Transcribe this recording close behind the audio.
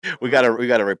We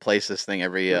gotta replace this thing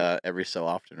every so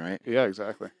often, right? Yeah,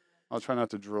 exactly. I'll try not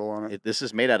to drool on it. This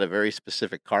is made out of very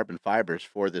specific carbon fibers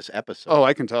for this episode. Oh,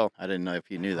 I can tell. I didn't know if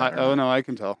you knew that. No, I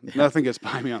can tell. Yeah. Nothing gets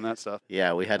by me on that stuff.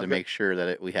 Yeah, we had to make sure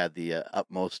that we had the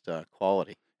utmost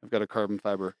quality. I've got a carbon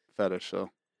fiber fetish, so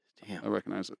damn, I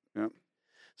recognize it. Yeah.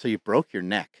 So you broke your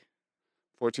neck.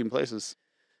 14 places.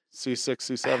 C6,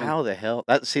 C7. How the hell?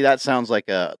 That sounds like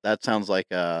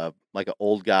an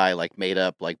old guy like made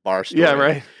up like bar story. Yeah,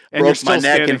 right. And broke my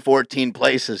neck in 14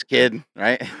 places, kid.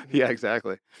 Right? Yeah,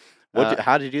 exactly.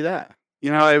 How did you do that?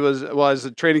 I was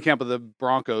at training camp of the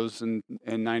Broncos in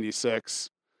 '96,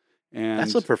 and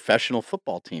that's a professional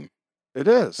football team. It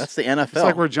is. That's the NFL. It's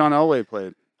like where John Elway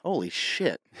played. Holy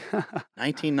shit!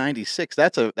 1996.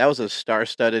 That was a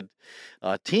star-studded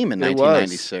team in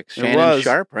 1996. Shannon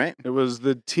Sharp, right? It was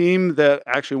the team that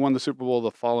actually won the Super Bowl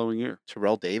the following year.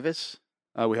 Terrell Davis.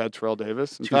 We had Terrell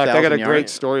Davis. In fact, I got a great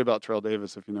story about Terrell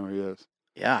Davis if you know who he is.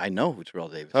 Yeah, I know who Terrell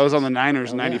Davis is. I was on the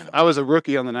Niners in 95. I was a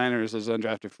rookie on the Niners as an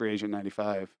undrafted free agent in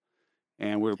 95.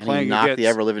 And we were playing against... knocked the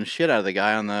ever-living shit out of the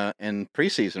guy in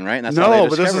preseason, right? And that's no,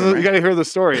 but you got to hear the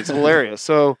story. It's hilarious.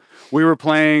 So we were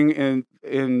playing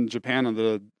in Japan on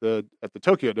at the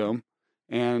Tokyo Dome,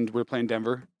 and we were playing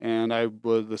Denver. And I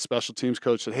was the special teams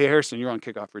coach said, "Hey, Hairston, you're on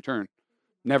kickoff return.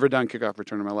 Never done kickoff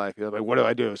return in my life." He's like, "What do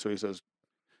I do?" So he says,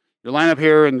 "You line up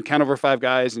here and count over 5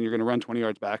 guys, and you're going to run 20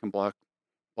 yards back and block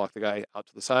the guy out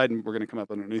to the side, and we're going to come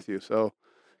up underneath you." So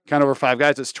count over 5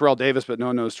 guys. It's Terrell Davis, but no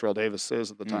one knows Terrell Davis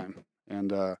is at the time.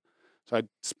 And so I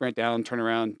sprint down, turn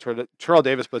around. Terrell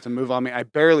Davis puts a move on me. I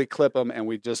barely clip him, and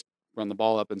we just run the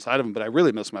ball up inside of him. But I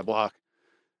really missed my block.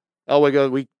 Elway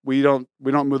goes, we don't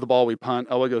move the ball. We punt.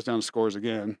 Elway goes down and scores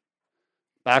again.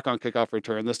 Back on kickoff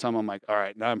return. This time I'm like, all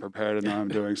right, now I'm prepared. I know what I'm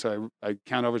doing. So I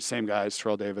count over the same guys.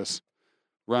 Terrell Davis,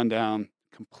 run down,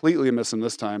 completely miss him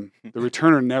this time. The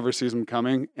returner never sees him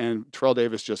coming, and Terrell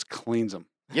Davis just cleans him.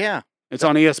 Yeah, it's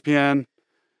on ESPN.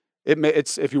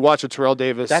 It's if you watch a Terrell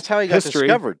Davis, that's how he got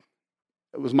discovered.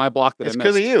 It was my block that I missed. It's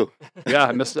because of you. Yeah,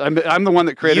 I missed. I'm the one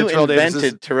that created Terrell Davis. You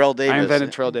invented Terrell Davis. I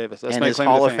invented Terrell Davis. That's and my his claim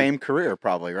Hall to of fame. Fame career,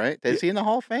 probably, right? Is he in the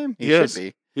Hall of Fame? He should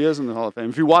be. He is in the Hall of Fame.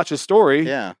 If you watch his story,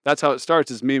 yeah, that's how it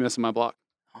starts. Is me missing my block.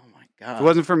 Oh my god! If it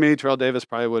wasn't for me, Terrell Davis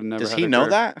probably would have never. Does he know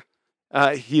that?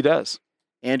 He does.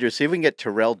 Andrew, see if we can get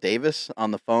Terrell Davis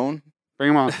on the phone.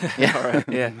 Bring him on. Yeah, all right.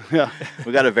 Yeah.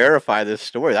 We got to verify this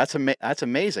story. That's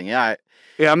amazing. Yeah.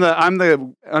 I'm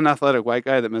the unathletic white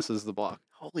guy that misses the block.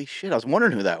 Holy shit! I was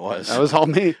wondering who that was. That was all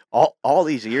me. All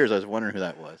these years, I was wondering who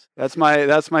that was. That's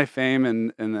my fame in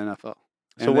the NFL.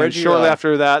 And so where'd shortly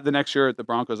after that, the next year at the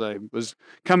Broncos, I was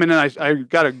coming in. I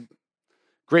got a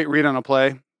great read on a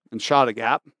play and shot a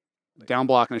gap, down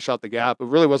block, and I shot the gap. It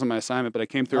really wasn't my assignment, but I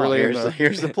came through early.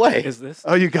 Here's the play. Is this?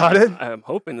 Oh, you got it? I'm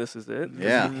hoping this is it.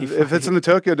 Yeah. If it's in the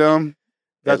Tokyo Dome,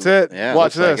 that's it. Yeah,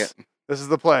 watch this. Like this is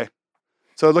the play.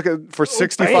 So look at for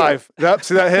 65. Yep,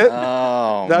 see that hit?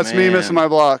 Oh, that's me missing my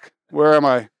block. Where am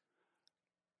I?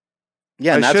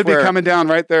 Yeah, I should be coming down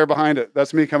right there behind it.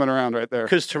 That's me coming around right there.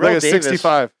 Because Terrell Davis,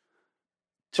 65.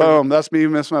 Boom, that's me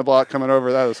missing my block coming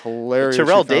over. That is hilarious.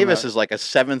 Terrell Davis is like a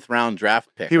 7th round draft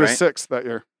pick. He was 6th that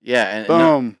year. Yeah, and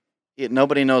boom.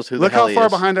 Nobody knows who. Look the hell how far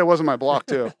behind I was in my block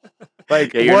too.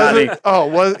 Like, he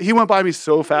went by me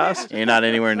so fast. You're not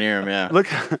anywhere near him. Yeah. Look,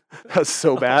 that's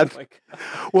so bad.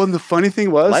 Well, and the funny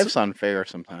thing was, life's unfair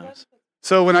sometimes.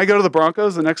 So when I go to the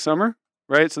Broncos the next summer,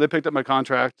 right? So they picked up my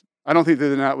contract. I don't think they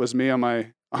did that was me on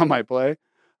my play.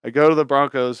 I go to the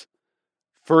Broncos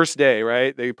first day,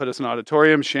 right? They put us in an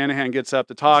auditorium. Shanahan gets up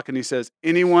to talk, and he says,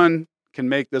 "Anyone can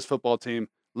make this football team.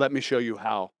 Let me show you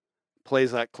how."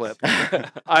 Plays that clip.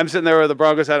 I'm sitting there with the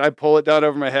Broncos hat. I pull it down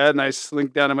over my head and I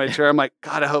slink down in my chair. I'm like,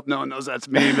 God, I hope no one knows that's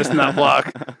me missing that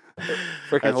block.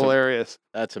 Freaking hilarious.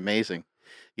 That's amazing.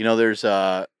 You know, there's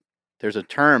a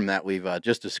term that we've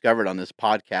just discovered on this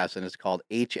podcast, and it's called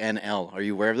HNL. Are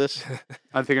you aware of this?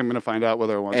 I think I'm going to find out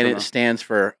whether I want to. And it stands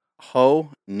for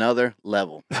Ho-nother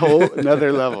level.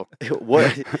 Ho-nother level.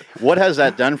 What has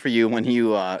that done for you when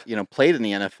you played in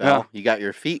the NFL? Yeah. You got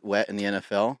your feet wet in the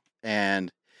NFL,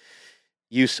 and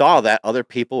you saw that other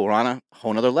people were on a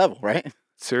whole nother level, right?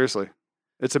 Seriously.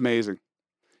 It's amazing.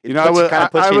 It kind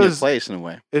of puts you in your place in a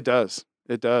way. It does.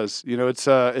 It does.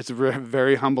 It's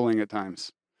very humbling at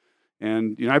times.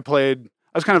 And, I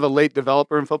was kind of a late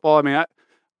developer in football. I mean, I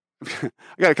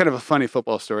got kind of a funny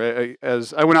football story.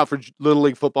 I went out for Little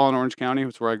League football in Orange County,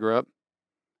 which is where I grew up.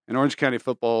 And Orange County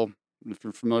football, if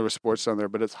you're familiar with sports down there,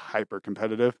 but it's hyper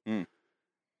competitive. Mm.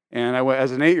 And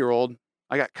as an 8-year-old,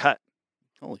 I got cut.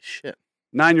 Holy shit.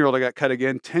 9-year-old, I got cut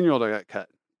again. 10-year-old, I got cut.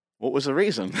 What was the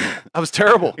reason? I was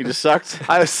terrible. You just sucked?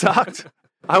 I sucked.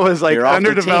 I was like You're off the team.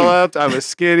 underdeveloped. I was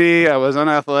skinny. I was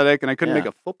unathletic, and I couldn't Yeah. make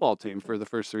a football team for the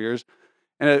first 3 years.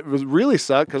 And it was really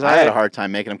sucked because I had a hard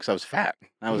time making them because I was fat.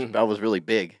 I was really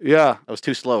big. Yeah. I was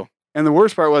too slow. And the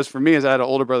worst part was for me is I had an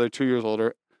older brother, 2 years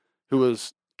older, who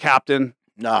was captain,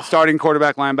 No. starting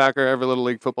quarterback, linebacker, every little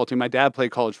league football team. My dad played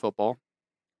college football.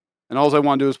 And all I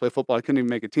wanted to do was play football. I couldn't even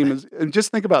make a team. And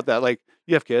just think about that. Like,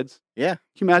 you have kids. Yeah.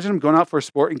 Can you imagine them going out for a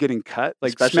sport and getting cut? Like,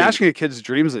 Especially smashing a kid's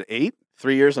dreams at 8?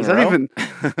 3 years in a row?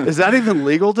 Is that even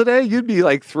legal today? You'd be,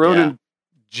 like, thrown Yeah. in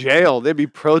jail. They'd be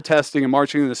protesting and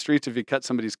marching in the streets if you cut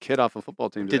somebody's kid off a football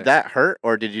team today. Did that hurt,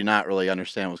 or did you not really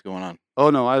understand what was going on? Oh,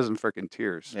 no. I was in freaking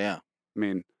tears. Yeah. I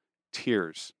mean,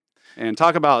 tears. And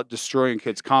talk about destroying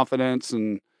kids' confidence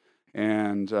and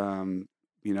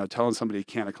you know, telling somebody you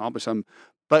can't accomplish something.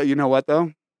 But you know what,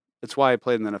 though? It's why I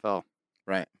played in the NFL.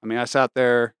 Right. I mean, I sat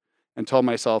there and told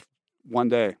myself, one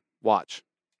day, watch,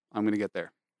 I'm going to get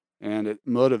there. And it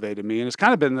motivated me. And it's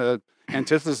kind of been the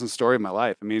antithesis and story of my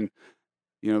life. I mean,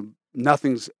 you know,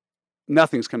 nothing's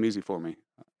come easy for me.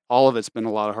 All of it's been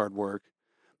a lot of hard work.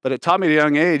 But it taught me at a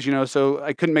young age, you know, so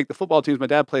I couldn't make the football teams. My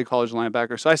dad played college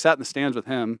linebacker. So I sat in the stands with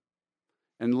him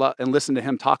and listened to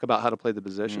him talk about how to play the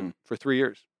position for 3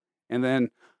 years. And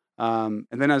then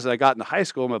as I got into high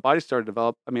school, my body started to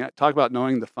develop. I mean, talk about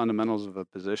knowing the fundamentals of a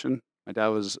position. My dad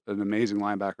was an amazing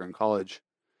linebacker in college.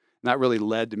 And that really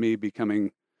led to me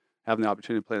having the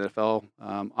opportunity to play in the NFL.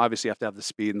 Obviously, you have to have the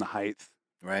speed and the height,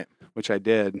 Right. which I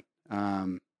did.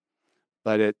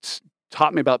 But it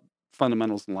taught me about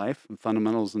fundamentals in life and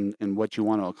fundamentals in what you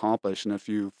want to accomplish. And if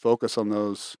you focus on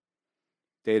those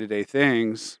day-to-day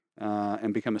things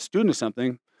and become a student of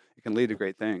something, it can lead to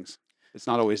great things. It's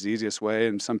not always the easiest way,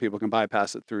 and some people can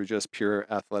bypass it through just pure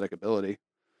athletic ability,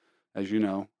 as you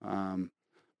know.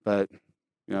 But,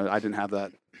 you know, I didn't have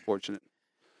that, fortunate.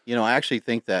 You know, I actually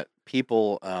think that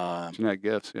people Genetic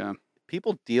gifts, yeah.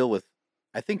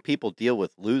 I think people deal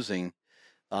with losing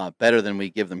better than we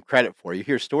give them credit for. You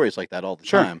hear stories like that all the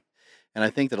Sure. time. And I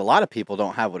think that a lot of people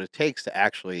don't have what it takes to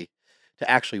actually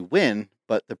win,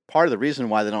 but the part of the reason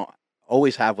why they don't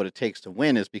always have what it takes to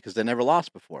win is because they never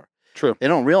lost before. True. They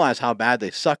don't realize how bad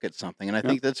they suck at something, and I Yep.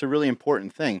 think that's a really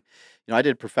important thing. You know, I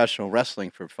did professional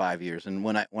wrestling for 5 years, and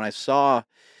when I saw,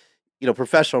 you know,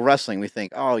 professional wrestling, we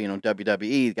think, oh, you know,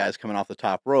 WWE, guys coming off the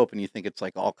top rope, and you think it's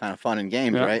like all kind of fun and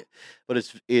games, Yeah. right? But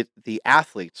it's the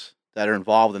athletes that are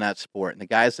involved in that sport and the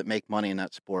guys that make money in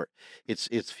that sport. It's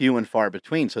few and far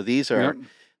between. So these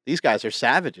guys are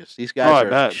savages. These guys I are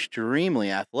bet.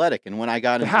 extremely athletic, and when I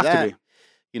got They into have that, to be.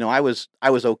 you know, I was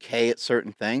okay at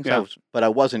certain things. Yeah. But I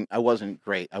wasn't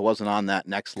great. I wasn't on that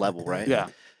next level, right? Yeah.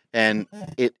 And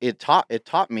it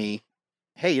taught me,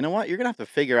 hey, you know what? You're gonna have to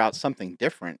figure out something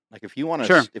different. Like if you want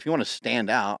Sure. to stand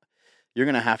out, you're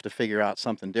gonna have to figure out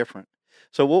something different.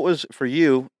 So what was for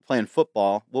you playing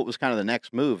football? What was kind of the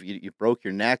next move? You broke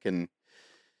your neck, and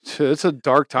It's a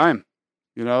dark time.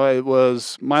 You know,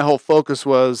 my whole focus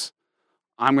was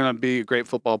I'm going to be a great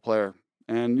football player.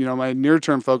 And, you know, my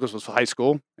near-term focus was high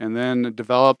school, and then it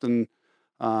developed, and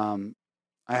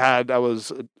I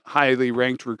was a highly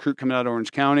ranked recruit coming out of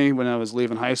Orange County when I was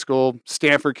leaving high school.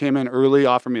 Stanford came in early,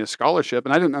 offered me a scholarship,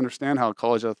 and I didn't understand how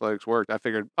college athletics worked. I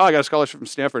figured, I got a scholarship from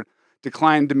Stanford.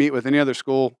 Declined to meet with any other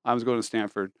school. I was going to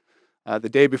Stanford. The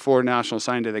day before National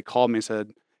Signing Day, they called me and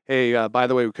said, hey, by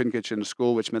the way, we couldn't get you into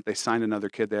school, which meant they signed another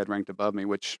kid they had ranked above me,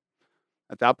 which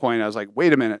at that point I was like,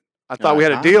 wait a minute. I thought we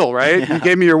had a deal, right? Yeah. You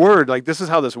gave me your word. Like, this is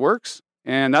how this works.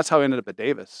 And that's how I ended up at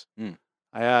Davis. Mm.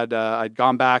 I'd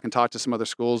gone back and talked to some other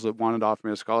schools that wanted to offer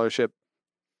me a scholarship.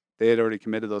 They had already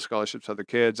committed those scholarships to other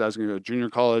kids. I was going to go to junior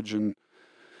college, and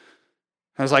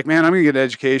I was like, man, I'm going to get an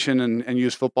education and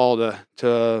use football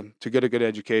to get a good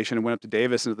education. And went up to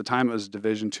Davis, and at the time it was a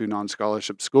Division II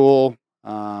non-scholarship school.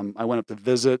 I went up to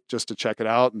visit just to check it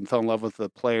out and fell in love with the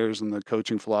players and the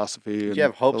coaching philosophy. did and you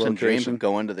have hopes the and dreams location. of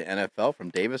going to the NFL from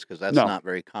Davis? Because that's No. not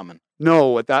very common.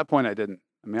 No, at that point I didn't.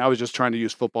 I mean, I was just trying to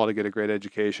use football to get a great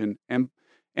education, and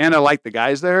I liked the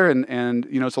guys there, and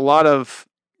you know, it's a lot of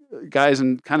guys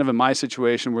in kind of in my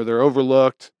situation where they're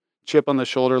overlooked, chip on the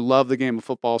shoulder, love the game of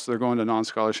football, so they're going to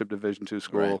non-scholarship Division II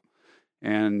school. Right.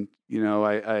 And you know,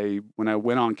 I when I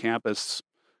went on campus,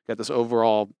 got this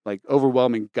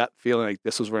overwhelming gut feeling like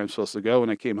this is where I'm supposed to go.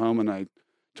 And I came home and I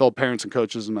told parents and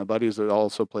coaches and my buddies that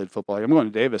also played football, I'm going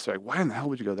to Davis. They're like, why in the hell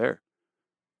would you go there?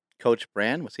 Coach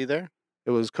Brand, was he there?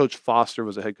 It was Coach Foster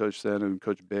was the head coach then, and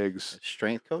Coach Biggs.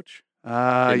 Strength coach? Didn't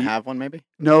Y- have one, maybe?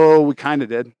 no, we kind of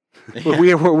did. But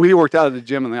we worked out at the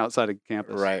gym on the outside of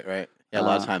campus. Right. Yeah, a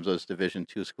lot of times those Division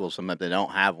II schools, sometimes they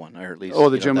don't have one, or at least. Oh,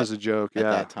 the you know, gym that- was a joke. at Yeah.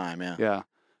 that time. Yeah. Yeah.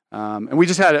 And we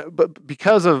just had it, but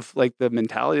because of like the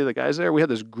mentality of the guys there, we had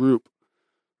this group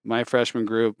my freshman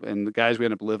group and the guys we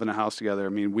ended up living in a house together. I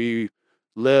mean, we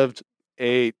lived,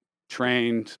 ate,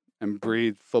 trained, and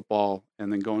breathed football,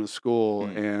 and then going to school.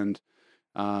 And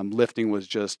lifting was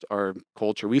just our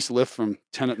culture. We used to lift from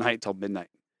 10 at night till midnight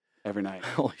every night.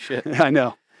 Holy shit! I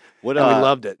know. What And we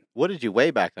loved it. What did you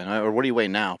weigh back then, or what do you weigh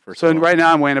now? So right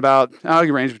now I'm weighing about, I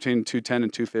can range between 210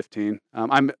 and 215.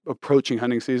 I'm approaching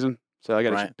hunting season, so I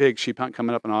got a big sheep hunt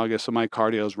coming up in August. So my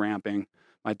cardio's ramping,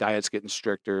 my diet's getting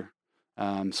stricter.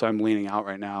 So I'm leaning out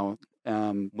right now.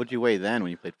 What did you weigh then when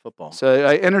you played football? So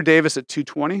I entered Davis at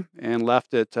 220 and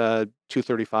left at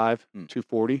 235,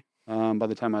 240 by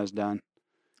the time I was done.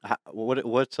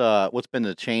 What's been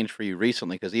the change for you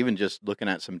recently? Because even just looking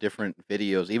at some different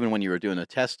videos, even when you were doing the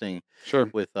testing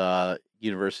with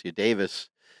University of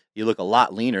Davis, you look a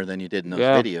lot leaner than you did in those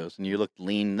videos, and you looked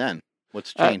lean then.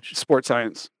 What's changed? Sports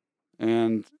science,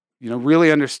 and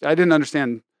really I didn't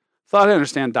understand. Thought I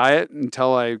understand diet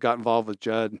until I got involved with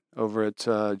Judd over at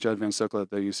Judd Van Sickle at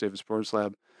the UC Davis Sports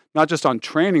Lab. Not just on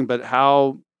training, but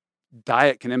how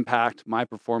diet can impact my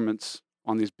performance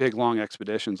on these big long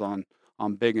expeditions on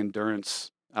big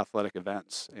endurance athletic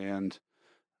events. And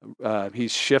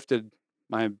he's shifted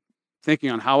my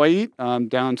thinking on how I eat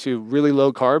down to really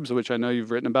low carbs, which I know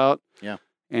you've written about. Yeah.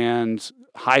 And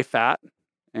high fat,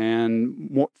 and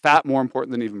more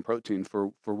important than even protein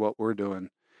for what we're doing.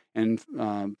 And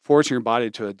forcing your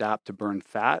body to adapt to burn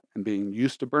fat and being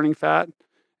used to burning fat.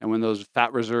 And when those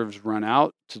fat reserves run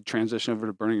out, to transition over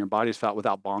to burning your body's fat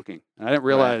without bonking. And I didn't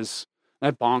realize,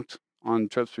 I bonked on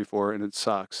trips before, and it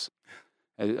sucks.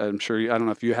 I'm sure I don't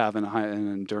know if you have in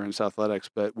endurance athletics,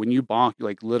 but when you bonk,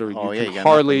 like literally, you can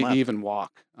hardly even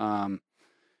walk. And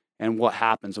what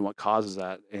happens and what causes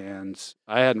that? And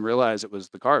I hadn't realized it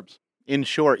was the carbs. In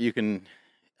short, you can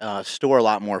store a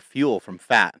lot more fuel from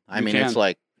fat. It's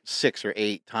like 6 or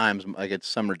 8 times, like it's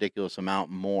some ridiculous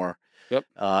amount more. Yep.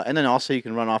 And then also you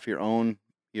can run off your own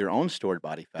stored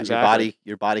body fat. Exactly.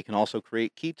 Your body can also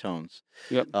create ketones.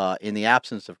 Yep. In the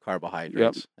absence of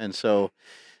carbohydrates. Yep. And so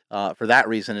for that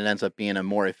reason, it ends up being a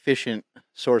more efficient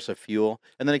source of fuel.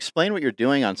 And then explain what you're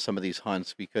doing on some of these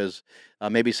hunts, because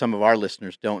maybe some of our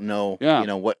listeners don't know,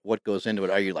 what goes into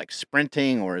it. Are you like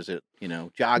sprinting, or is it,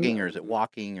 jogging, or is it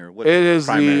walking, or what? It is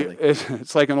primarily?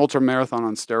 It's like an ultra marathon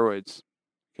on steroids,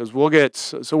 because we'll get,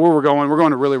 so where we're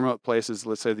going to really remote places,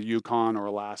 let's say the Yukon or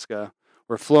Alaska.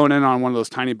 We're flown in on one of those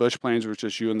tiny bush planes where it's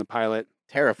just you and the pilot.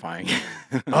 Terrifying.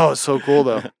 Oh, it's so cool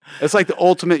though. It's like the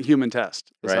ultimate human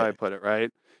test, is how I put it,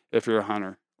 right? If you're a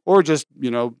hunter, or just,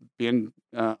 being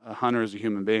a hunter as a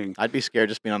human being. I'd be scared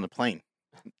just being on the plane.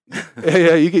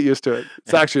 Yeah, you get used to it.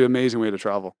 It's actually an amazing way to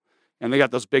travel. And they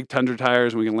got those big Tundra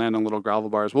tires, and we can land on little gravel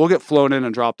bars. We'll get flown in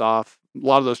and dropped off. A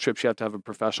lot of those trips, you have to have a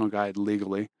professional guide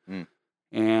legally.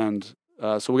 And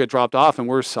so we get dropped off, and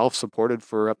we're self-supported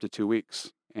for up to 2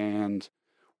 weeks. And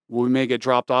we may get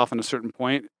dropped off at a certain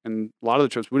point, and a lot of the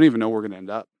trips, we don't even know where we're going to end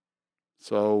up.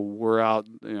 So we're out,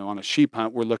 on a sheep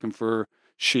hunt. We're looking for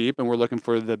sheep, and we're looking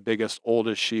for the biggest,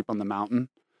 oldest sheep on the mountain,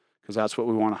 because that's what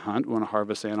we want to hunt. We want to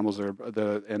harvest animals that are at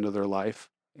the end of their life.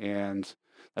 And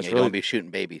that's you don't want to be shooting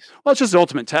babies. Well, it's just the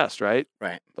ultimate test, right?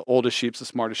 Right. The oldest sheep's the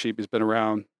smartest sheep. He's been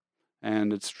around,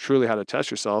 and it's truly how to test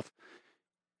yourself.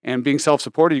 And being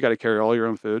self-supported, you got to carry all your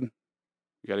own food.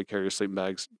 You got to carry your sleeping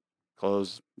bags,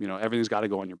 clothes. Everything's got to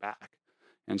go on your back.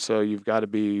 And so you've got to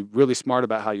be really smart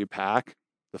about how you pack,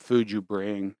 the food you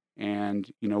bring, and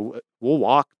we'll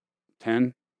walk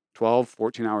 10, 12,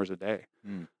 14 hours a day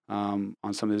on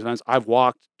some of these events. I've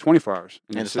walked 24 hours.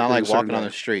 And it's not like walking on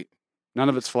the street. None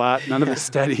of it's flat. None of it's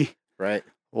steady. Right.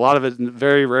 A lot of it,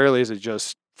 very rarely is it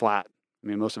just flat.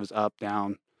 Most of it's up,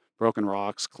 down, broken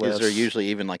rocks, cliffs. Is there usually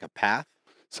even like a path?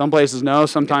 Some places no.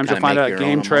 Sometimes you'll find a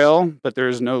game trail, but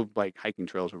there's no like hiking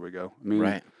trails where we go.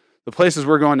 Right. The places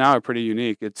we're going now are pretty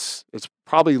unique. It's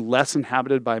probably less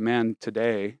inhabited by man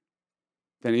today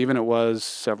than even it was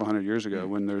several hundred years ago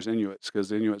when there's Inuits, because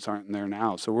the Inuits aren't there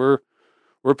now. So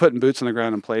we're putting boots on the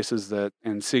ground in places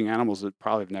and seeing animals that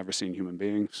probably have never seen human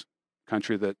beings.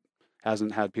 Country that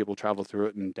hasn't had people travel through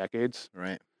it in decades.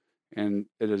 Right. And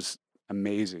it is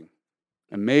amazing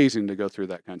to go through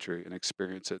that country and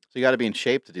experience it. So you got to be in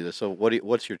shape to do this. So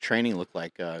what's your training look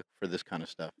like for this kind of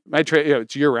stuff? My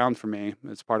it's year round for me.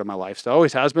 It's part of my lifestyle.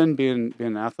 Always has been, being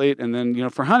an athlete. And then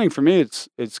for hunting, for me,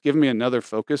 it's given me another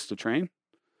focus to train.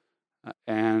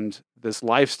 And this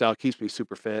lifestyle keeps me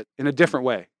super fit in a different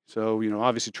way. So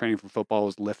obviously training for football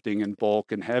is lifting and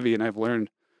bulk and heavy, and I've learned,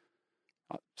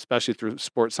 especially through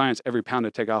sports science, every pound I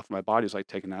take off my body is like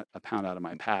taking a pound out of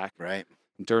my pack. Right.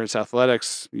 Endurance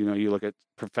athletics, you look at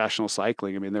professional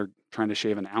cycling. They're trying to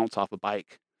shave an ounce off a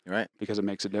bike. Right. because it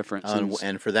makes a difference.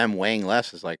 And for them, weighing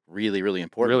less is like really, really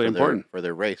important Really important. for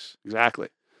their race. Exactly.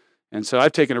 And so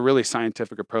I've taken a really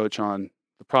scientific approach on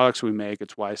the products we make.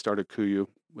 It's why I started Kuiu.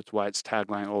 It's why its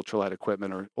tagline, ultralight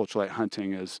equipment or ultralight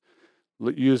hunting, is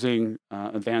using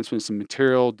advancements in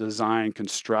material, design,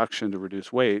 construction to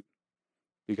reduce weight,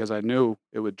 because I knew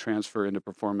it would transfer into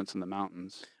performance in the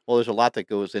mountains. Well, there's a lot that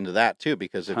goes into that too,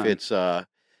 because if it's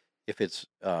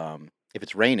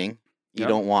raining, you Yep.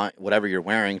 don't want whatever you're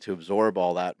wearing to absorb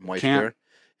all that moisture.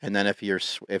 And then if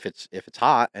it's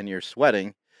hot and you're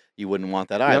sweating, you wouldn't want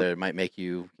that either. It might make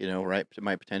you, right? It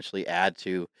might potentially add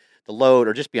to the load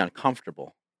or just be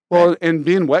uncomfortable. Well, right? and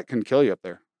being wet can kill you up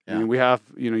there. I Yeah. mean, we have,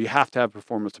 you have to have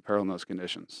performance apparel in those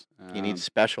conditions. You need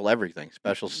special everything,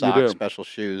 special do. socks, special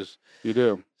shoes, You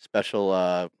do.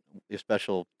 special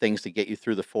things to get you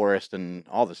through the forest and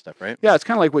all this stuff, right? Yeah, it's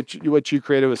kind of like what you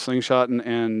created with Slingshot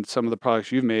and some of the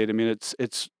products you've made. I mean,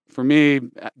 it's for me,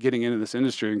 getting into this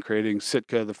industry and creating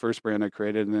Sitka, the first brand I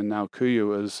created, and then now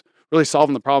Kuiu, is really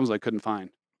solving the problems I couldn't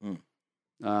find.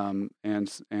 And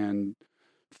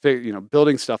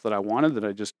building stuff that I wanted that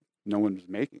I just no one was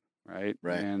making, right?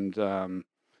 Right. And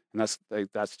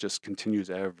that's just continues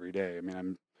every day. I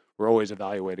mean, we're always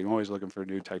evaluating, always looking for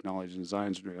new technologies and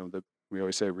designs. That we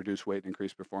always say reduce weight and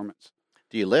increase performance.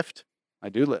 Do you lift? I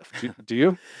do lift. Do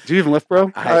you? Do you even lift,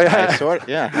 bro? I sort of,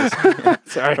 yeah.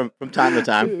 Sorry. From time to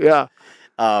time. Yeah.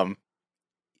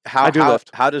 I do lift.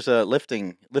 How does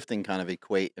lifting kind of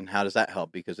equate, and how does that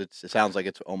help? Because it sounds like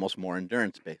it's almost more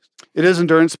endurance based. It is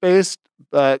endurance based,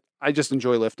 but I just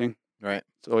enjoy lifting. Right.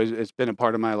 It's been a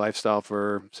part of my lifestyle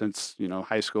since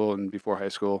high school and before high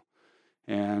school,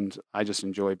 and I just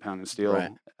enjoy pounding steel.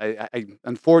 Right. I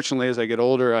unfortunately, as I get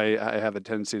older, I have a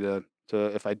tendency to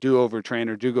if I do overtrain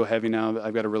or do go heavy now,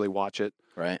 I've got to really watch it.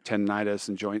 Right. Tendinitis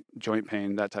and joint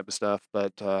pain, that type of stuff.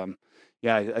 But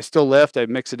yeah, I still lift. I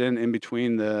mix it in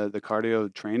between the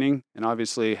cardio training, and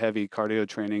obviously heavy cardio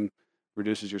training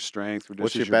reduces your strength.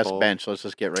 What's your best bench? Let's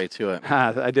just get right to it.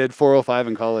 I did 405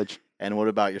 in college. And what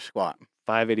about your squat?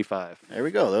 585. There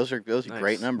we go. Those are Nice.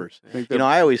 great numbers. Nice.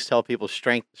 I always tell people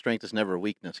strength is never a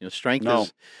weakness. Strength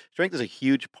is a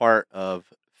huge part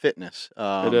of fitness.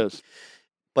 It is.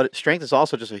 But strength is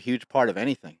also just a huge part of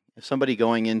anything. If somebody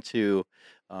going into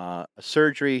a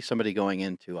surgery, somebody going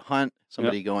into a hunt,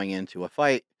 somebody going into a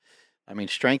fight, I mean,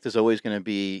 strength is always going to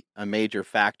be a major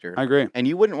factor. I agree. And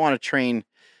you wouldn't want to train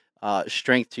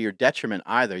strength to your detriment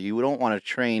either. You don't want to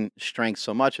train strength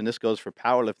so much, and this goes for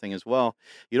powerlifting as well.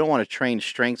 You don't want to train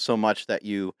strength so much that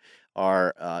you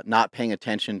are not paying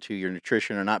attention to your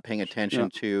nutrition or not paying attention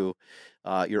to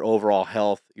your overall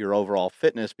health, your overall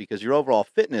fitness, because your overall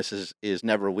fitness is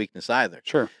never a weakness either.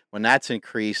 Sure. When that's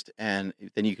increased, and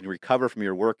then you can recover from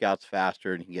your workouts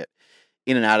faster and you can get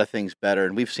in and out of things better.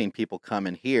 And we've seen people come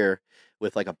in here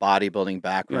with like a bodybuilding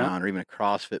background or even a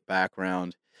CrossFit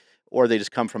background, or they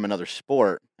just come from another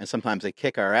sport, and sometimes they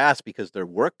kick our ass because their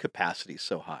work capacity is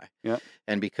so high. Yeah.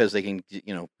 And because they can,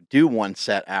 do one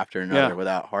set after another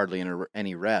without hardly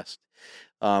any rest.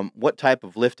 What type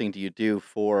of lifting do you do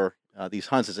for these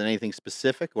hunts? Is it anything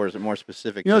specific, or is it more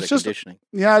specific to the conditioning?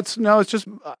 It's just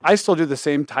I still do the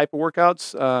same type of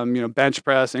workouts. Bench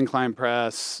press, incline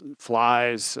press,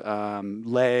 flies,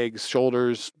 legs,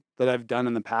 shoulders that I've done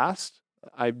in the past.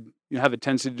 I have a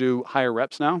tendency to do higher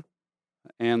reps now,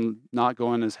 and not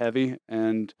going as heavy,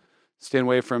 and staying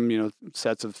away from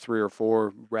sets of 3 or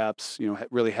 4 reps.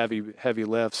 Really heavy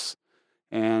lifts.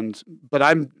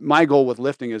 But my goal with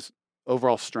lifting is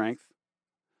overall strength,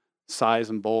 size,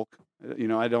 and bulk.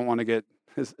 I don't want to get.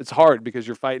 It's hard because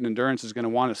you're fighting endurance is going to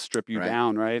want to strip you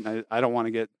down, right? And I don't want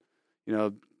to get,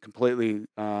 completely,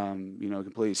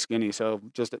 completely skinny. So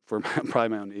just for probably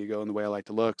my own ego and the way I like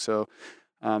to look. So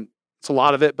it's a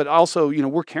lot of it, but also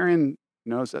we're carrying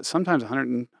sometimes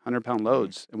 100-pound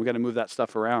loads, and we got to move that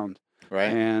stuff around.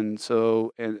 Right. And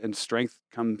so and strength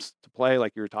comes to play,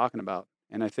 like you were talking about.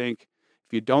 And I think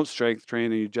if you don't strength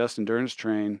train and you just endurance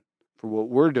train for what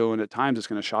we're doing, at times it's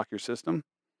going to shock your system.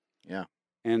 Yeah.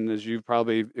 And as you've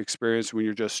probably experienced, when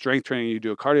you're just strength training, you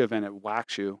do a cardio event, it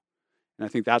whacks you. And I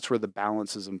think that's where the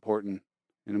balance is important.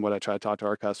 And what I try to talk to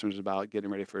our customers about getting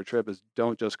ready for a trip is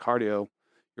don't just cardio.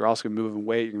 You're also going to be moving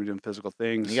weight. You're going to be doing physical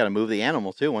things. You got to move the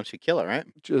animal too once you kill it, right?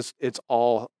 It's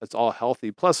all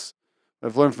healthy. Plus, what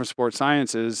I've learned from sports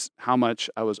science is how much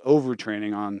I was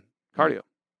overtraining on cardio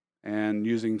and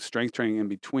using strength training in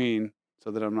between so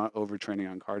that I'm not overtraining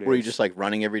on cardio. Were you just like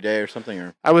running every day or something?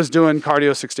 Or I was doing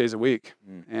cardio 6 days a week,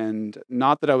 and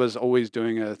not that I was always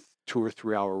doing a 2 or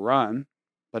 3 hour run,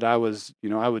 but I was,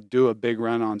 I would do a big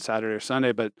run on Saturday or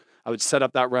Sunday, but I would set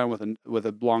up that run with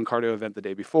a long cardio event the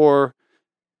day before,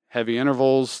 heavy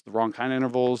intervals, the wrong kind of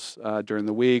intervals during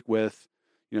the week with,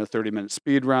 30-minute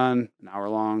speed run, an hour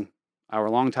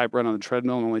long type run on the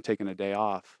treadmill, and only taking a day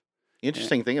off. The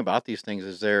interesting thing about these things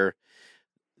is they're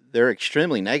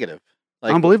extremely negative.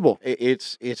 Like Unbelievable.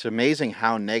 it's amazing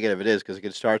how negative it is because it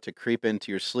can start to creep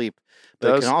into your sleep, but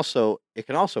Does. it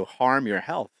can also harm your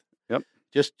health. Yep.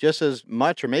 Just as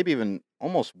much or maybe even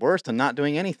almost worse than not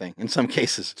doing anything in some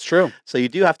cases. It's true. So you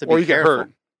do have to Or be you get careful.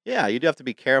 hurt. Yeah, you do have to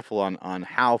be careful on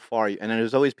how far you. And then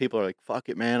there's always people who are like, "Fuck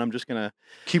it, man! I'm just gonna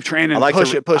Keep training.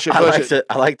 push Push it.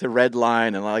 I like the red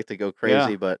line and I like to go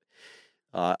crazy, Yeah. but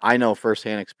I know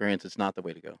firsthand experience it's not the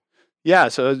way to go. Yeah,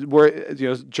 so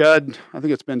Judd, I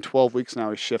think it's been 12 weeks now,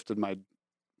 he shifted my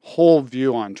whole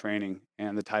view on training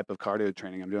and the type of cardio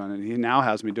training I'm doing. And he now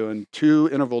has me doing 2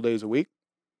 interval days a week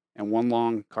and 1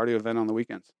 long cardio event on the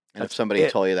weekends. And if somebody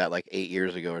told you that like 8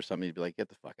 years ago or something, you'd be like, "Get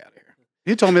the fuck out of here."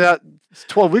 He told me that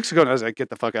 12 weeks ago, and I was like, "Get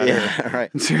the fuck out of here." Yeah,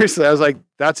 right. And seriously, I was like,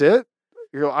 "That's it?"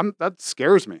 That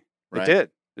scares me. Right. It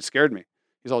did. It scared me.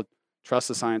 He's all, "Trust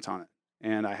the science on it."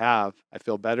 And I have. I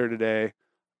feel better today.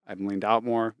 I've leaned out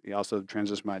more. He also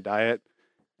transitioned my diet.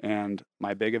 And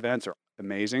my big events are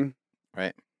amazing.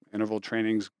 Right. Interval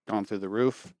training's gone through the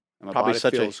roof. And my Probably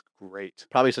body feels great.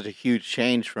 Probably such a huge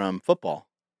change from football.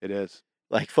 It is.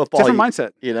 Like football, Different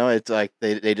mindset. It's like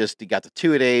they just got the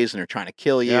 2-a-days and they're trying to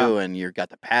kill you, Yeah. and you got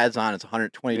the pads on. It's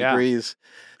 120 Yeah. degrees.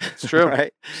 It's true.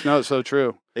 Right? No, it's so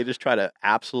true. They just try to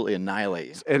absolutely annihilate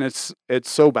you. And it's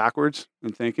so backwards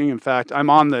in thinking. In fact, I'm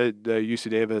on the UC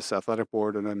Davis athletic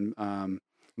board, and I'm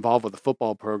involved with the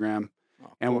football program.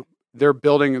 Oh, and cool. they're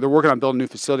working on building a new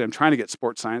facility. I'm trying to get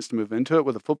sports science to move into it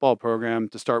with a football program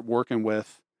to start working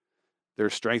with their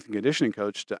strength and conditioning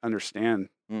coach to understand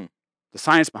the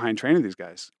science behind training these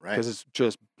guys. Right. Because it's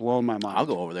just blown my mind. I'll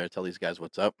go over there and tell these guys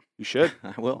what's up. You should.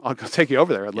 I will. I'll go take you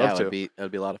over there. I'd love to.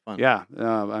 That'd be a lot of fun. Yeah,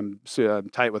 I'm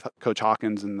tight with Coach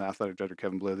Hawkins and the athletic director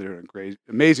Kevin Blue. They're doing a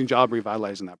amazing job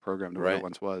revitalizing that program to what it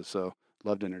once was. So,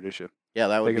 love to introduce you. Yeah,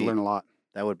 they could learn a lot.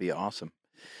 That would be awesome.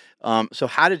 So,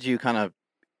 how did you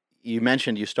you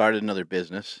mentioned you started another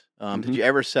business. Did you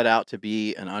ever set out to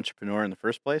be an entrepreneur in the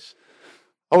first place?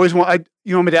 Always want.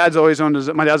 My dad's always owned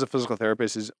my dad's a physical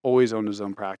therapist. He's always owned his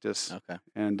own practice. Okay.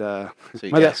 And so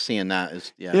you guys seeing that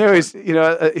is He always, he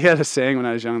had a saying when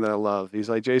I was young that I love. He's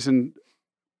like, "Jason,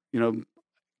 one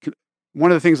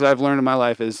of the things that I've learned in my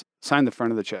life is sign the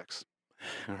front of the checks,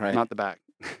 right, not the back."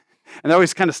 And that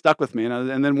always kind of stuck with me.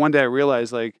 And then one day I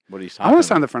realized, like, what are you I want to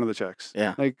sign the front of the checks.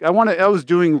 Yeah. Like, I was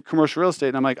doing commercial real estate,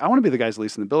 and I'm like, I want to be the guys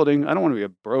leasing the building. I don't want to be a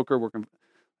broker working.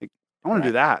 I want to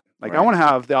do that. Like, I want to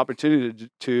have the opportunity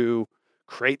to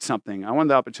create something. I want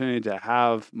the opportunity to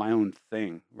have my own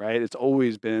thing, right? It's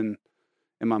always been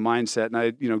in my mindset.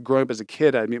 And growing up as a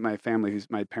kid, I'd meet my family,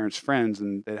 my parents' friends,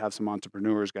 and they'd have some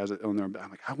entrepreneurs, guys that own their own.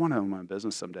 I'm like, I want to own my own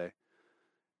business someday.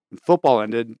 When football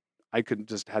ended, I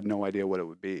had no idea what it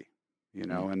would be,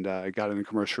 and I got into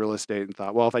commercial real estate and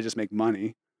thought, well, if I just make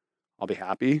money, I'll be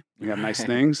happy. We have nice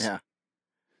things. Yeah.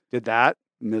 Did that,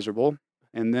 miserable.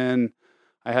 And then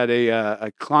I had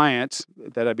a client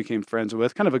that I became friends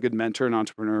with, kind of a good mentor, an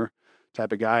entrepreneur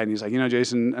type of guy. And he's like,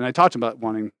 Jason, and I talked about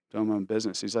wanting to own my own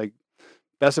business. He's like,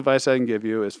 best advice I can give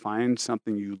you is find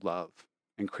something you love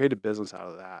and create a business out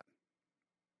of that.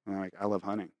 And I'm like, I love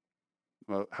hunting.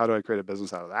 Well, how do I create a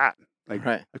business out of that? Like,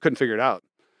 I couldn't figure it out.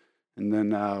 And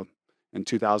then in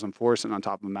 2004, sitting on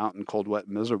top of a mountain, cold, wet,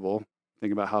 miserable,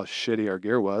 thinking about how shitty our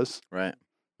gear was. Right.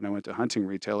 And I went to a hunting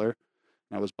retailer,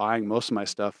 and I was buying most of my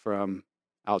stuff from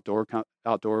outdoor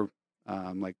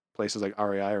like places like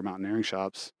REI or mountaineering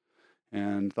shops,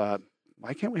 and thought,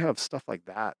 why can't we have stuff like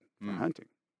that for hunting?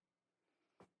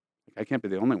 Like, I can't be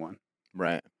the only one.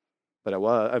 Right. But I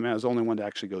was the only one to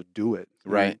actually go do it.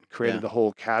 Right. Created the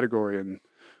whole category, and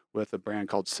with a brand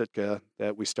called Sitka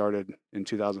that we started in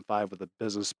 2005 with a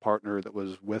business partner that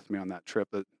was with me on that trip,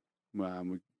 that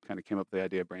we kind of came up with the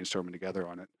idea of brainstorming together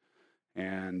on it.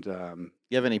 And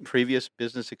you have any previous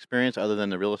business experience other than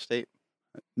the real estate?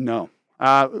 No,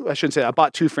 I shouldn't say that. I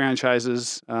bought 2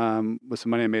 franchises with some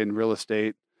money I made in real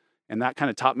estate, and that kind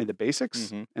of taught me the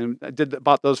basics. And I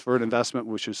bought those for an investment,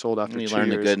 which was sold after 2 years. You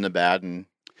learned the good and the bad, and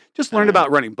just learned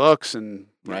about running books and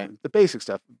the basic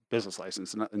stuff, business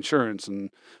license and insurance, and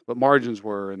what margins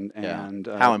were, and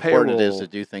how important payroll. it is to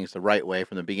do things the right way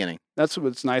from the beginning. That's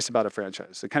what's nice about a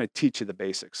franchise. They kind of teach you the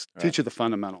basics, teach you the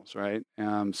fundamentals, right?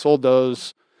 Sold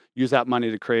those, used that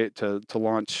money to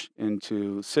launch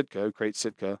into Sitka, create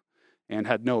Sitka, and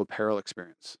had no apparel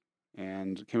experience.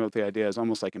 And came up with the idea. I was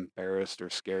almost like embarrassed or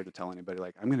scared to tell anybody,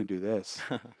 like, I'm going to do this.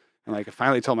 And like, I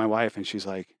finally told my wife, and she's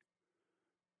like,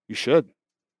 you should.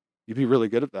 You'd be really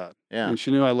good at that. Yeah. And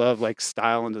she knew I love like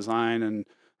style and design, and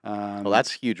Well,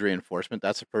 that's huge reinforcement.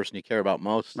 That's the person you care about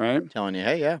most, right? telling you,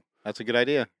 "Hey, yeah, that's a good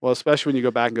idea." Well, especially when you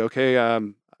go back and go, okay,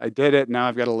 I did it. Now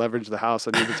I've got to leverage the house.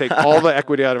 I need to take all the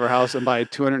equity out of our house and buy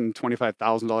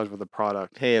 $225,000 worth of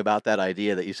product. Hey, about that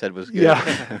idea that you said was good.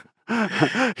 Yeah.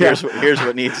 Here's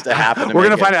what needs to happen. We're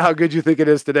going to find out how good you think it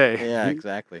is today. Yeah,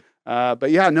 exactly. But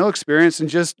yeah, no experience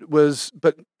and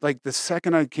but like the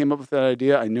second I came up with that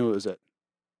idea, I knew it was it.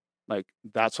 Like,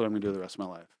 that's what I'm going to do the rest of my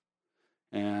life.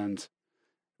 And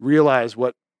realize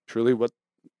what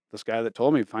this guy that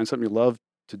told me, find something you love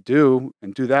to do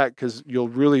and do that, because you'll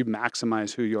really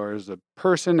maximize who you are as a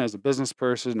person, as a business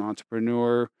person,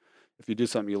 entrepreneur. If you do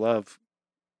something you love,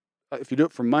 if you do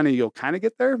it for money, you'll kind of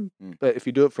get there. But if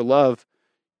you do it for love,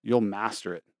 you'll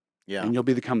master it. Yeah. And you'll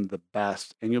become the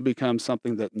best, and you'll become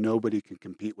something that nobody can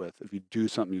compete with if you do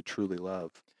something you truly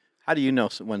love. How do you know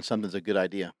when something's a good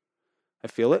idea? I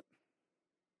feel it.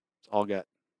 It's all gut.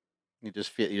 You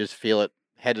just feel it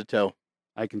head to toe.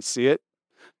 I can see it.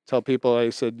 Tell people, I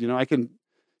said, I can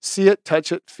see it,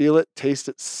 touch it, feel it, taste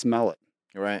it, smell it.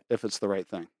 Right. If it's the right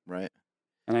thing. Right.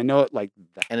 And I know it like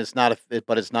that. And it's not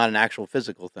but it's not an actual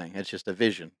physical thing. It's just a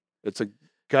vision. It's a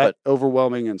gut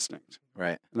overwhelming instinct.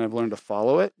 Right. And I've learned to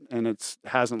follow it, and it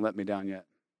hasn't let me down yet.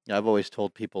 Yeah, I've always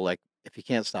told people, like, if you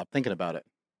can't stop thinking about it,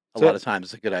 a lot of times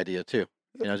it's a good idea too.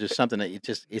 Just something that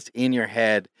it's in your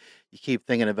head. You keep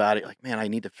thinking about it. Like, man,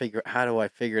 how do I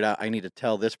figure it out? I need to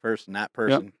tell this person, that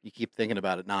person. Yep. You keep thinking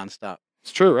about it nonstop.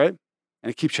 It's true, right? And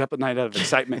it keeps you up at night out of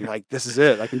excitement. You're like, this is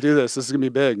it. I can do this. This is going to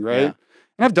be big, right? Yeah.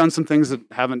 And I've done some things that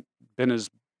haven't been as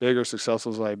big or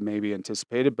successful as I maybe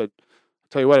anticipated. But I'll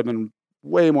tell you what, I've been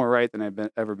way more right than I've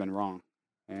ever been wrong.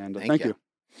 And thank you.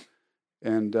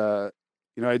 And,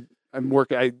 I'm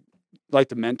working. I like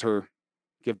to mentor,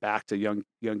 give back to young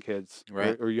kids,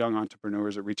 right, or young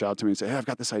entrepreneurs that reach out to me and say, hey, I've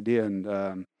got this idea. And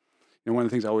one of the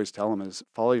things I always tell them is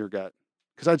follow your gut.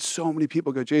 Because I had so many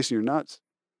people go, Jason, you're nuts.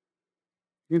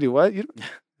 You can do what?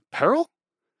 Apparel?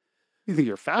 You think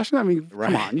you're fashion? I mean,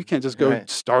 come on. You can't just go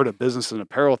start a business in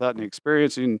apparel without any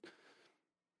experience. And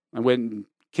I went and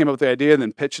came up with the idea and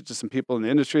then pitched it to some people in the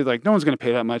industry. Like, no one's going to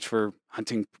pay that much for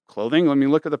hunting clothing. I mean,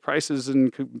 look at the prices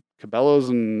in Cabela's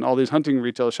and all these hunting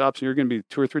retail shops, and you're going to be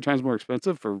 2 or 3 times more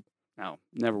expensive no,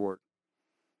 never worked.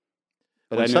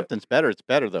 But when something's better, it's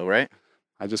better though, right?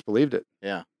 I just believed it.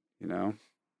 Yeah.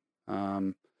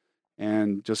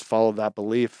 And just followed that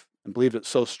belief and believed it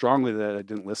so strongly that I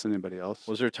didn't listen to anybody else.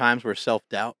 Was there times where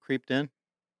self-doubt creeped in?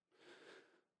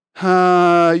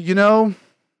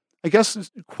 I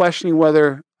guess questioning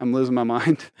whether I'm losing my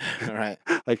mind. Right.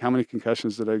 Like, how many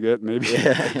concussions did I get? Maybe.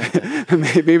 Yeah.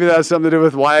 Maybe that's something to do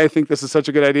with why I think this is such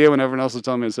a good idea when everyone else is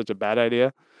telling me it's such a bad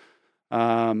idea.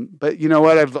 But you know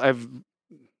what? I've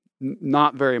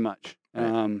not very much.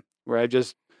 Where I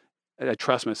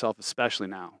trust myself, especially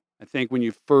now. I think when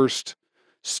you first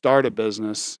start a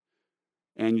business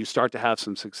and you start to have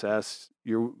some success,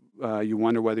 you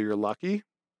wonder whether you're lucky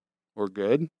or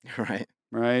good. Right.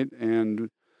 Right. And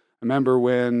I remember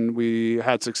when we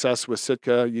had success with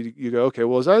Sitka, you go, okay,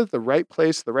 well, is that at the right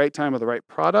place, the right time, with the right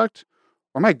product,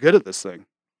 or am I good at this thing?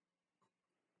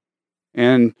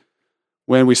 And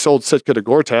when we sold Sitka to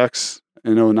Gore-Tex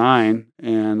in 2009,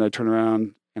 and I turned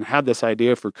around and had this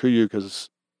idea for Kuiu, because,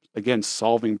 again,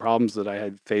 solving problems that I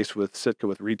had faced with Sitka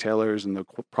with retailers and the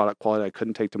product quality I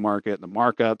couldn't take to market, and the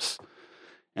markups,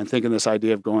 and thinking this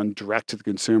idea of going direct to the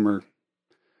consumer.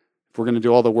 If we're going to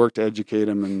do all the work to educate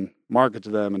them and market to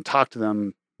them and talk to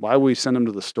them, why would we send them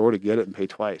to the store to get it and pay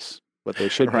twice what they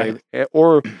should pay,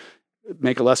 or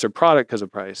make a lesser product because of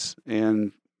price?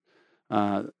 And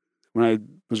when I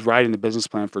was writing the business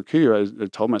plan for Kuiu, I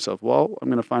told myself, well, I'm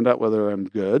going to find out whether I'm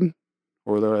good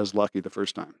or whether I was lucky the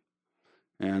first time,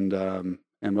 and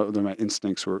whether my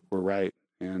instincts were right.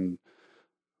 And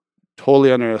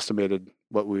totally underestimated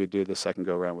what we would do the second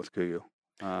go around with Kuiu.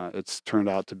 It's turned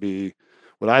out to be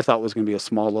what I thought was going to be a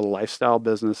small little lifestyle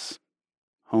business,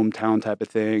 hometown type of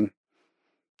thing.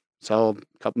 Sell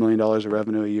a couple $1 million of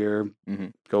revenue a year,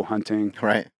 go hunting.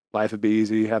 Right. Life would be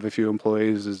easy, have a few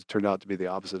employees. Has turned out to be the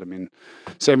opposite. I mean,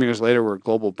 7 years later, we're a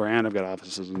global brand. I've got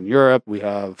offices in Europe. We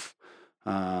have,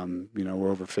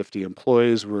 we're over 50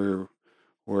 employees. We're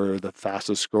the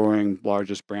fastest growing,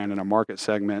 largest brand in our market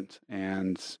segment,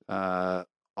 and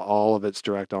all of it's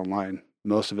direct online.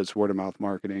 Most of it's word of mouth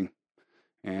marketing,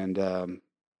 and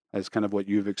that's kind of what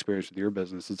you've experienced with your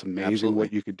business. It's amazing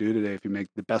what you could do today if you make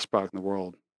the best product in the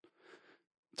world.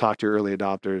 Talk to your early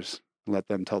adopters and let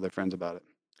them tell their friends about it.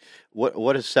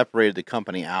 What has separated the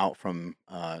company out from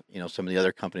some of the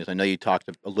other companies? I know you talked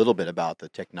a little bit about the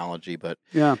technology, but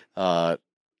yeah,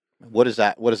 What does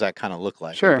that kind of look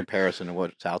like Sure. in comparison to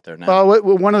what's out there now?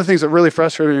 Well, one of the things that really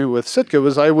frustrated me with Sitka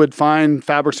was I would find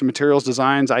fabrics and materials,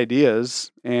 designs,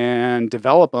 ideas, and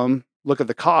develop them, look at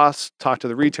the cost, talk to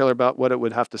the retailer about what it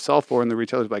would have to sell for, and the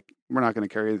retailer's like, we're not going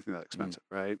to carry anything that expensive,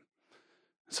 right?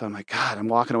 So I'm like, God, I'm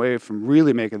walking away from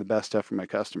really making the best stuff for my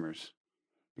customers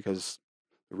because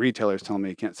the retailer's telling me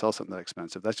you can't sell something that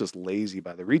expensive. That's just lazy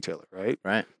by the retailer, right?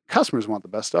 Right. Customers want the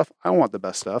best stuff. I want the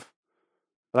best stuff,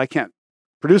 but I can't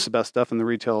produce the best stuff in the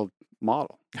retail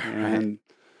model. And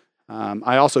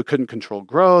I also couldn't control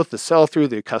growth, the sell-through,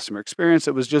 the customer experience.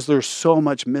 It was just, there's so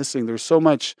much missing. There's so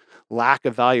much lack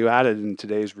of value added in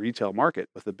today's retail market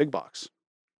with the big box.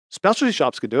 Specialty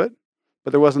shops could do it,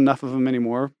 but there wasn't enough of them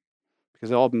anymore because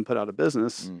they've all been put out of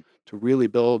business to really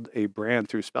build a brand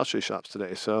through specialty shops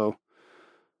today. So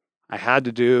I had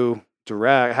to do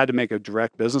direct, I had to make a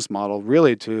direct business model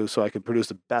really so I could produce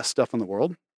the best stuff in the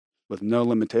world with no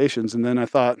limitations. And then I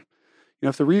thought,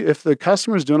 if the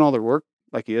customer's doing all their work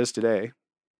like he is today,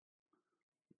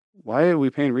 why are we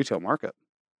paying retail markup?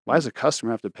 Why does the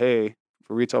customer have to pay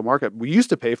for retail markup? We used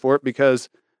to pay for it because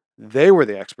they were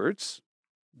the experts.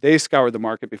 They scoured the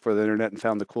market before the internet and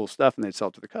found the cool stuff, and they'd sell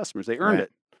it to the customers. They earned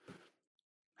it.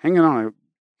 Hanging on a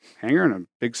hanger in a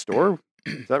big store,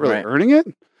 is that really earning it?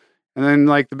 And then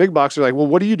like the big box are like, well,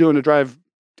 what are you doing to drive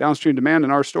downstream demand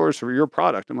in our stores for your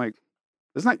product? I'm like,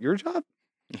 isn't that your job?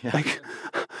 Yeah. Like,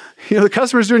 the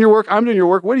customer's doing your work, I'm doing your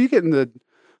work. What are you getting the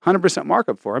 100%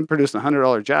 markup for? I'm producing a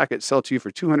 $100 jacket, sell to you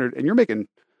for $200, and you're making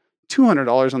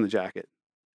 $200 on the jacket.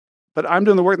 But I'm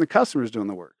doing the work and the customer's doing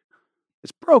the work.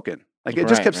 It's broken. Like it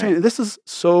just kept saying, this is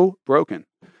so broken.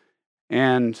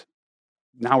 And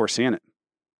now we're seeing it.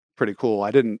 Pretty cool.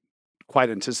 I didn't quite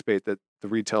anticipate that the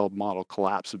retail model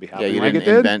collapse would be happening. Yeah, you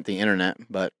didn't invent the internet,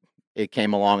 but it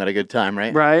came along at a good time,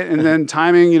 right? Right. And then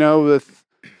timing, with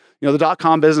the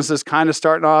 .com businesses kind of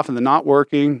starting off and then not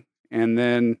working. And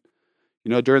then,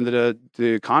 during the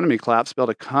economy collapse, be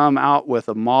able to come out with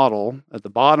a model at the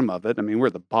bottom of it. I mean, we're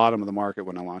at the bottom of the market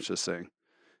when I launched this thing.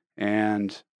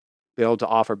 And be able to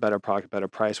offer better product, better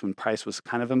price when price was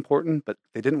kind of important, but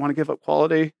they didn't want to give up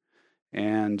quality.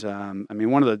 And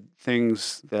one of the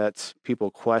things that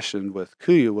people questioned with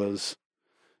Kuiu was,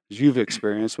 as you've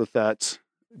experienced with that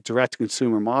direct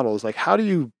consumer model, is like, how do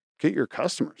you get your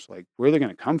customers? Like, where are they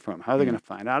going to come from? How are they going to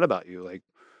find out about you? Like,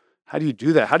 how do you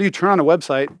do that? How do you turn on a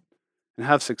website and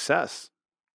have success?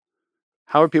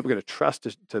 How are people going to trust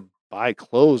to buy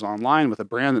clothes online with a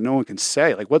brand that no one can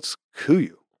say? Like, what's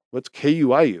Kuiu? What's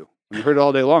Kuiu? You heard it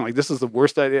all day long. Like, this is the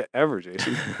worst idea ever,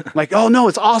 Jason. I'm like, oh no,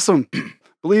 it's awesome.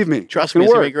 Believe me. Trust me,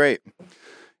 it's going to be great.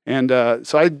 And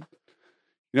so I,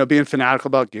 being fanatical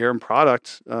about gear and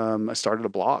product, I started a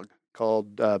blog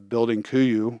called Building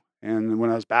Kuiu. And when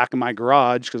I was back in my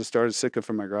garage, because I started Sitka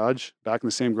from my garage, back in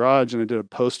the same garage, and I did a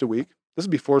post a week. This is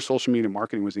before social media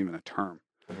marketing was even a term.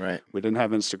 Right. We didn't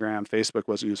have Instagram. Facebook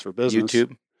wasn't used for business.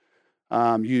 YouTube?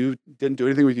 You didn't do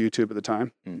anything with YouTube at the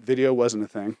time. Video wasn't a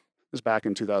thing. It was back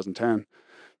in 2010.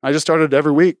 I just started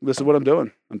every week. This is what I'm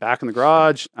doing. I'm back in the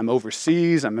garage. I'm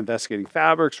overseas. I'm investigating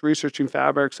fabrics, researching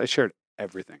fabrics. I shared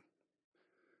everything.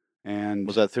 And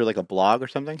was that through like a blog or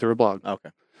something? Through a blog.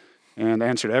 Okay. And I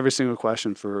answered every single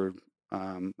question for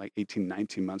like 18,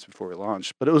 19 months before we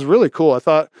launched. But it was really cool. I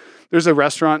thought there's a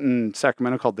restaurant in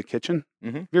Sacramento called The Kitchen.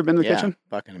 Have you ever been to The Kitchen?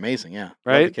 Fucking amazing. Yeah.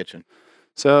 Right? Love The Kitchen.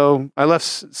 So I left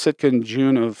Sitka in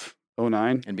June of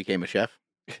 2009. And became a chef?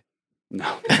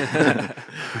 No.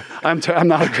 I'm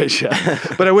not a great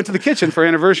chef. But I went to The Kitchen for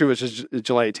anniversary, which is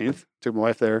July 18th. Took my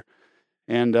wife there.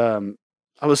 And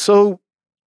I was so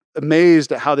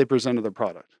amazed at how they presented their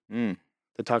product.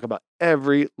 To talk about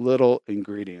every little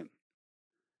ingredient.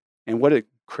 And what it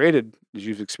created, as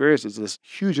you've experienced, is this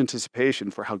huge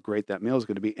anticipation for how great that meal is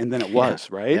going to be. And then it was,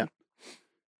 right? Yeah.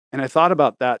 And I thought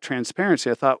about that transparency.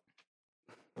 I thought,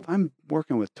 if I'm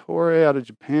working with Torre out of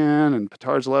Japan and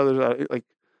Patar's Leathers, like,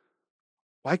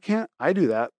 why can't I do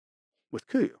that with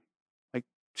Kuiu? Like,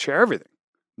 share everything.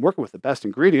 I'm working with the best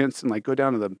ingredients and like go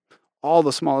down to all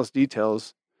the smallest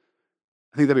details.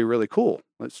 I think that'd be really cool.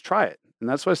 Let's try it. And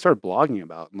that's what I started blogging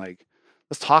about. And like,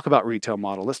 let's talk about retail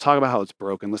model. Let's talk about how it's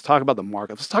broken. Let's talk about the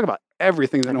markup. Let's talk about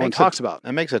everything that no one talks about.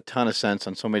 That makes a ton of sense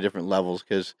on so many different levels.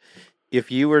 Because if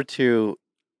you were to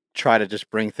try to just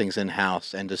bring things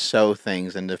in-house and to sew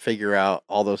things and to figure out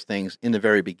all those things in the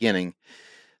very beginning,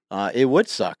 it would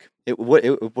suck. It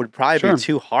would probably be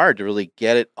too hard to really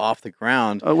get it off the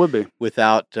ground. It would be.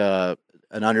 Without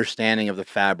an understanding of the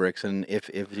fabrics. And if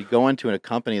you go into a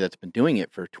company that's been doing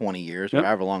it for 20 years or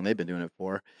however long they've been doing it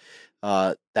for,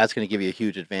 that's going to give you a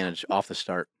huge advantage off the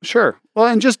start. Sure. Well,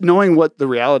 and just knowing what the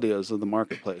reality is of the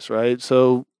marketplace, right?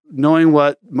 So knowing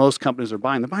what most companies are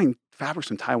buying, they're buying fabrics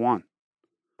from Taiwan.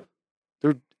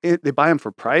 They buy them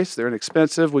for price. They're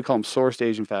inexpensive. We call them sourced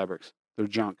Asian fabrics. They're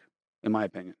junk, in my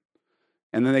opinion.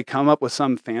 And then they come up with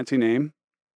some fancy name.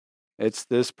 It's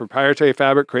this proprietary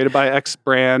fabric created by X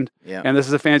brand, and this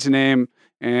is a fancy name,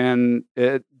 and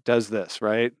it does this,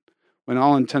 right? When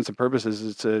all intents and purposes,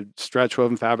 it's a stretch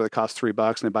woven fabric that costs $3,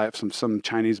 and they buy it from some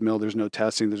Chinese mill. There's no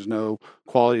testing. There's no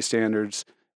quality standards,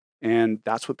 and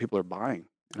that's what people are buying.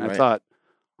 And I thought,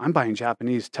 I'm buying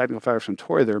Japanese technical fabrics from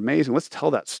Toray. They're amazing. Let's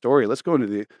tell that story. Let's go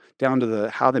down to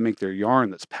the how they make their yarn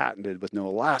that's patented with no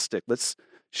elastic. Let's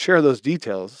share those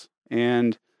details.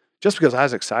 And just because I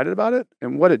was excited about it,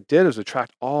 and what it did is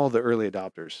attract all the early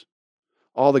adopters,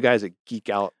 all the guys that geek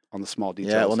out on the small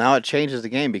details. Yeah, well, now it changes the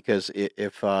game because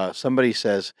if somebody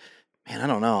says, man, I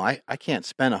don't know, I can't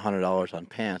spend $100 on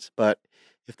pants, but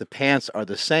if the pants are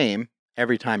the same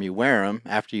every time you wear them,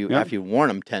 after you've worn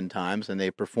them 10 times, and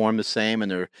they perform the same,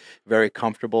 and they're very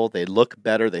comfortable, they look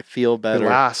better, they feel better, they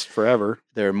last forever,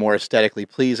 they're more aesthetically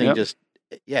pleasing,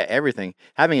 everything.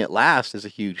 Having it last is a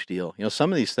huge deal.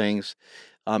 Some of these things,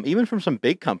 even from some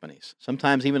big companies,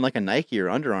 sometimes even like a Nike or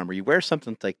Under Armour, you wear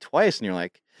something like twice, and you're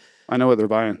like, I know what they're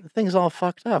buying. The thing's all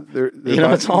fucked up.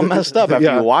 It's all messed up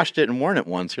after you washed it and worn it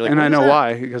once. You're like, and I know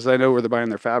why, because I know where they're buying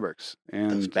their fabrics.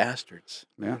 And those bastards.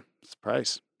 Yeah, it's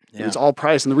price. Yeah. It's all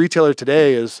price, and the retailer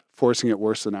today is forcing it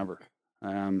worse than ever.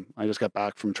 I just got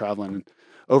back from traveling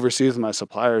overseas with my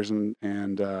suppliers, and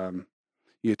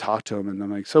you talk to them, and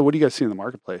I'm like, so what do you guys see in the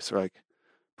marketplace? They're like,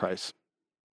 price.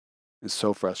 It's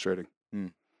so frustrating.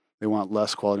 They want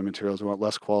less quality materials. They want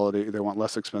less quality. They want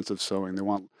less expensive sewing. They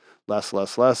want less.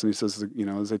 And he says,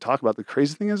 as they talk about, the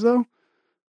crazy thing is, though,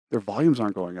 their volumes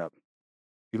aren't going up.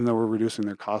 Even though we're reducing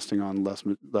their costing on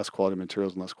less quality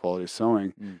materials and less quality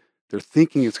sewing, they're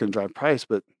thinking it's going to drive price,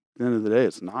 but at the end of the day,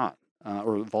 it's not.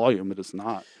 Or volume, but it's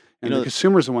not. And the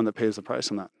consumer is the one that pays the price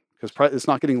on that. Because it's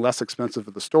not getting less expensive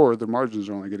at the store. Their margins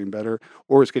are only getting better,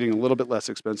 or it's getting a little bit less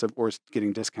expensive, or it's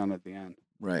getting discounted at the end.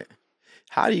 Right.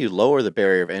 How do you lower the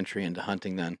barrier of entry into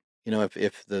hunting then?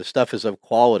 If the stuff is of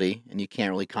quality and you can't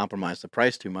really compromise the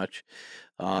price too much,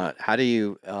 how do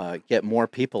you get more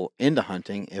people into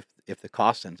hunting if the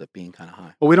cost ends up being kind of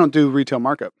high? Well, we don't do retail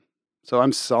markup. So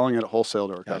I'm selling it wholesale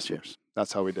to our customers.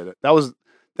 That's how we did it. That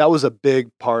was a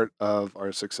big part of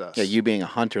our success. Yeah, you being a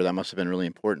hunter, that must have been really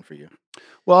important for you.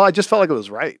 Well, I just felt like it was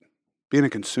right. Being a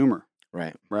consumer.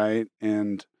 Right.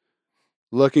 And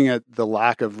looking at the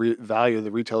lack of value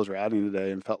the retailers are adding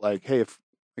today, and felt like, hey,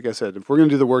 like I said, if we're going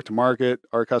to do the work to market,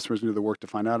 our customers do the work to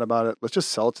find out about it, let's just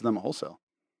sell it to them at wholesale.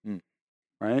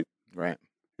 Right? Right.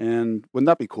 And wouldn't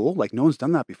that be cool? Like, no one's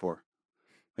done that before.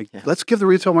 Let's give the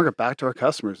retail market back to our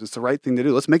customers. It's the right thing to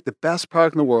do. Let's make the best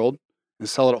product in the world and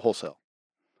sell it at wholesale.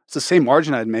 It's the same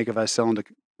margin I'd make if I sell it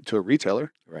to a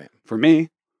retailer. Right. For me,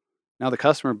 now the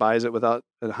customer buys it without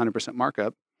a 100%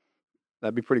 markup.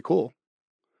 That'd be pretty cool.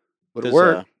 Would it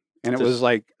work? And it was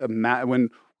like when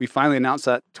we finally announced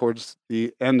that towards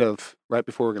the end of right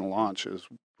before we're going to launch, it was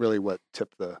really what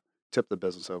tipped the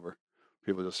business over.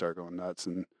 People just started going nuts,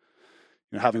 and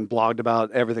having blogged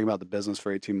about everything about the business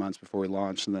for 18 months before we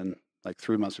launched, and then like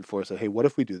 3 months before, I said, hey, what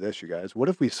if we do this, you guys? What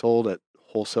if we sold at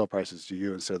wholesale prices to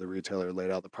you instead of the retailer,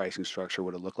 laid out the pricing structure,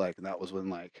 what it looked like? And that was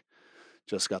when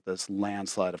just got this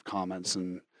landslide of comments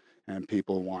and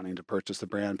people wanting to purchase the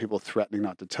brand, people threatening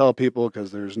not to tell people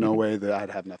because there's no way that I'd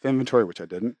have enough inventory, which I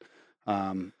didn't,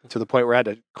 to the point where I had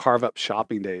to carve up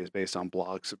shopping days based on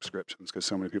blog subscriptions because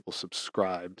so many people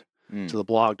subscribed to the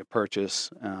blog to purchase.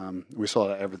 We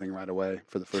sold out everything right away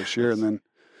for the first year, and then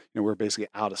we're basically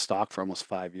out of stock for almost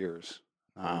 5 years.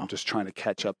 Just trying to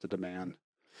catch up to demand.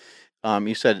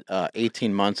 You said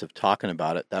 18 months of talking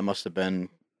about it. That must have been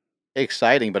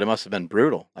exciting, but it must have been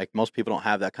brutal. Like, most people don't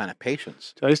have that kind of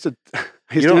patience. I used to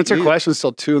answer questions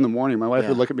till 2 a.m. My wife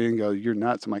would look at me and go, "You're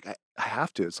nuts." I'm like, I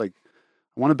have to. It's like,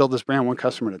 I want to build this brand one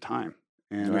customer at a time.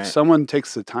 And if someone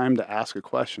takes the time to ask a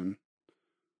question,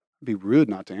 it'd be rude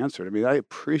not to answer it. I mean, I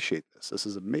appreciate this. This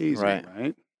is amazing,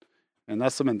 right? And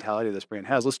that's the mentality this brand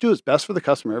has. Let's do what's best for the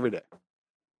customer every day.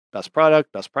 Best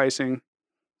product, best pricing.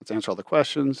 Let's answer all the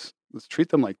questions. Let's treat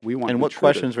them like we want. And what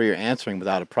questions were you answering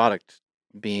without a product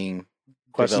being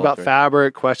questions about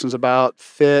fabric, questions about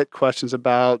fit, questions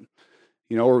about,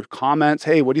 or comments.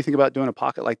 Hey, what do you think about doing a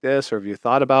pocket like this? Or have you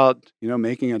thought about,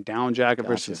 making a down jacket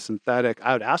versus synthetic?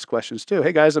 I would ask questions too.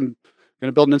 Hey guys, I'm going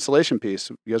to build an installation piece.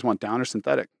 You guys want down or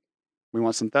synthetic? We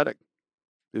want synthetic.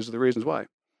 These are the reasons why.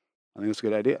 I think it's a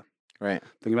good idea. Right.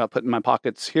 Thinking about putting my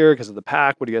pockets here because of the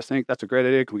pack. What do you guys think? That's a great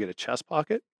idea. Can we get a chest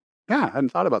pocket? Yeah, I hadn't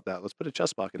thought about that. Let's put a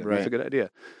chest pocket in. That's a good idea.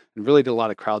 And really did a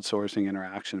lot of crowdsourcing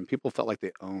interaction. And people felt like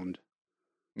they owned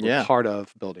were Yeah, part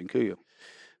of building Kuiu,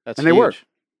 that's and they were. huge.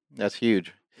 That's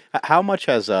huge. How much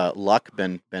has luck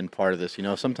been part of this?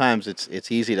 Sometimes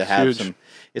it's easy to It's have huge. some.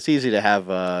 It's easy to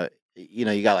have.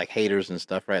 You got like haters and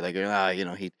stuff, right? Like,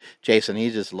 Jason,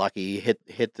 he's just lucky. He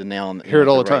hit the nail on, Hear it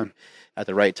all the time. at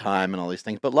the right time and all these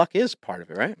things. But luck is part of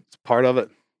it, right? It's part of it.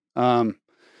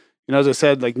 As I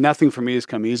said, like nothing for me has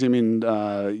come easy. I mean,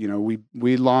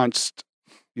 we launched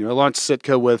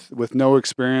Sitka with no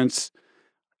experience.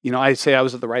 I'd say I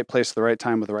was at the right place at the right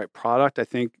time with the right product. I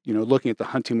think, looking at the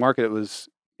hunting market, it was,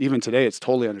 even today, it's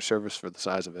totally underserviced for the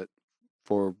size of it,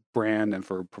 for brand and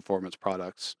for performance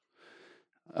products.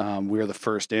 We were the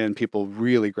first in. People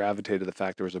really gravitated to the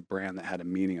fact there was a brand that had a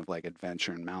meaning of like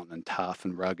adventure and mountain and tough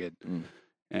and rugged.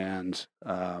 And,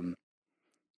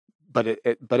 but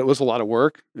it was a lot of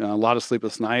work, a lot of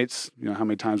sleepless nights. How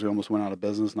many times we almost went out of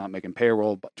business, not making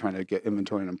payroll, but trying to get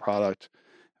inventory and product.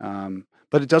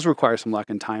 But it does require some luck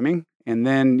and timing. And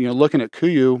then, looking at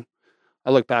Kuiu,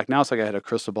 I look back now, it's like I had a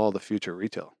crystal ball of the future of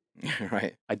retail.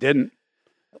 Right. I didn't.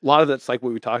 A lot of that's like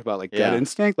what we talked about, like gut Yeah.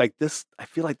 instinct. Like this, I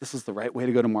feel like this is the right way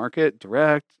to go to market,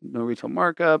 direct, no retail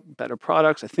markup, better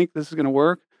products. I think this is going to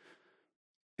work.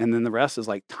 And then the rest is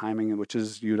like timing, which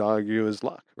is, you'd argue, is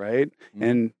luck, right? Mhm.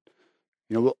 And,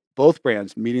 both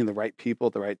brands meeting the right people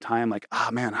at the right time. Like,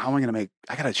 man, how am I going to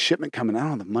I got a shipment coming. I don't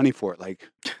have the money for it. Like,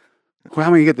 how am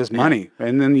I going to get this money?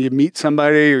 And then you meet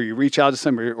somebody or you reach out to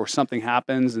somebody or something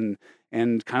happens and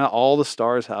kind of all the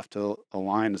stars have to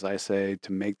align, as I say,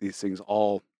 to make these things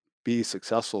all be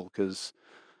successful. Because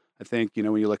I think,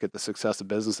 when you look at the success of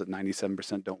business, that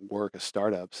 97% don't work as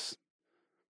startups,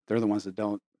 they're the ones that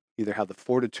don't either have the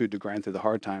fortitude to grind through the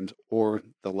hard times or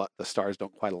the stars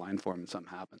don't quite align for them and something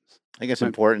happens. I think it's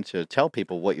important to tell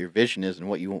people what your vision is and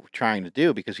what you're trying to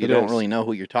do, because you don't really know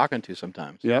who you're talking to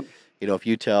sometimes. Yep. If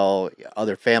you tell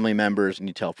other family members and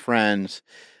you tell friends,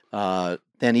 then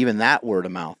even that word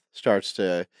of mouth starts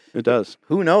to. It does.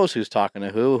 Who knows who's talking to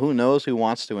who? Who knows who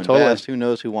wants to invest? Totally. Who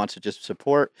knows who wants to just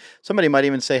support? Somebody might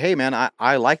even say, "Hey, man,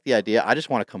 I like the idea. I just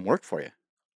want to come work for you."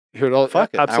 Hear it all.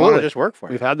 Fuck it. Absolutely. I want to just work for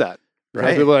you. We've had that.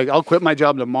 Right. People are like, I'll quit my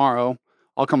job tomorrow.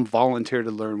 I'll come volunteer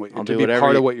to learn what you're doing.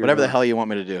 Whatever the hell you want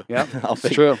me to do. Yeah, it's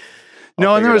true.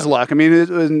 No, and there was luck. I mean, it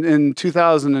was in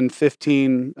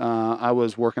 2015, I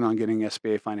was working on getting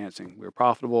SBA financing. We were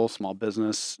profitable, small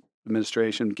business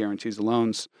administration, guarantees the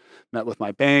loans. Met with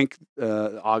my bank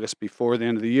August before the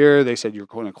end of the year. They said you're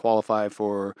going to qualify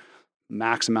for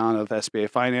max amount of SBA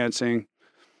financing.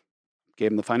 Gave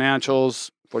them the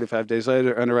financials. 45 days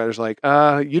later, underwriter's like,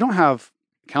 you don't have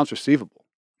accounts receivable.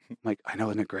 I'm like, I know,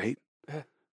 isn't it great?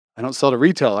 I don't sell to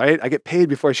retail, right? I get paid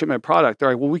before I ship my product. They're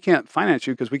like, well, we can't finance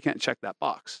you because we can't check that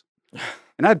box.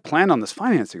 And I'd planned on this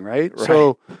financing, right?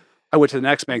 So I went to the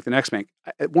next bank.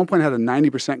 At one point, I had a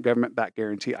 90% government-backed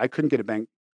guarantee. I couldn't get a bank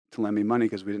to lend me money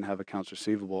because we didn't have accounts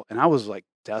receivable. And I was like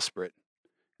desperate.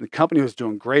 And the company was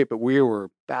doing great, but we were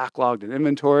backlogged in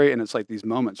inventory. And it's like these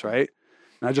moments, right?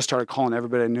 And I just started calling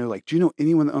everybody I knew, like, do you know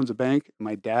anyone that owns a bank? And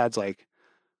my dad's like,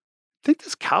 I think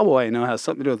this cowboy I know has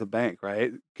something to do with the bank,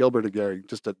 right? Gilbert Aguirre,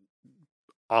 just an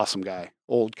awesome guy,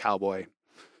 old cowboy,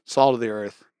 salt of the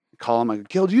earth. I call him, I go,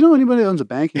 Gil, do you know anybody that owns a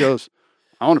bank? He goes,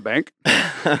 I own a bank.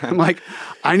 I'm like,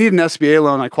 I need an SBA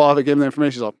loan. I qualify, give him the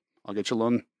information. He's like, I'll get you a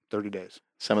loan in 30 days.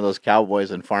 Some of those cowboys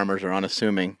and farmers are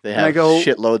unassuming. They have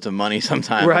shitloads of money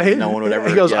sometimes. Right? No one would ever.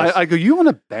 He goes, I go, you own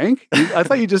a bank? I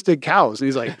thought you just did cows. And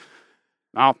he's like,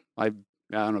 no, I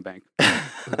own a bank.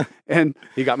 And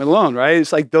he got me the loan, right?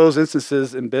 It's like those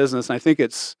instances in business. And I think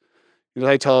it's,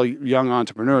 I tell young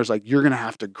entrepreneurs, like, you're going to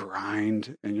have to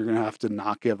grind and you're going to have to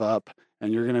not give up.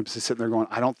 And you're going to be sitting there going,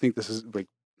 I don't think this is like,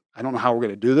 I don't know how we're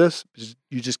going to do this.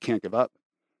 You just can't give up.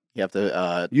 You have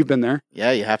to. You've been there.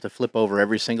 Yeah, you have to flip over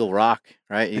every single rock,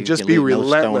 right? And just be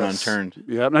relentless. No stone unturned.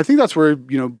 Yeah, and I think that's where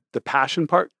the passion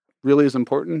part really is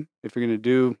important. If you're going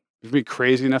to be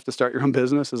crazy enough to start your own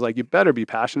business, is like you better be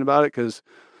passionate about it, because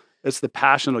it's the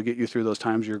passion that'll get you through those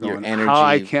times you're going,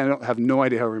 I have no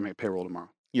idea how we're going to make payroll tomorrow.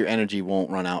 Your energy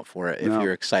won't run out for it if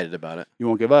you're excited about it. You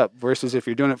won't give up. Versus if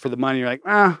you're doing it for the money, you're like,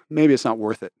 maybe it's not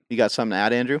worth it. You got something to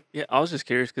add, Andrew? Yeah, I was just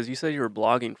curious because you said you were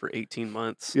blogging for 18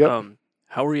 months. Yep.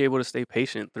 How were you able to stay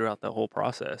patient throughout that whole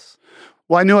process?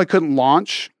 Well, I knew I couldn't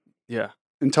launch. Yeah.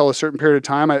 Until a certain period of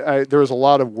time. There was a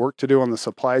lot of work to do on the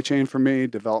supply chain for me,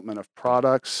 development of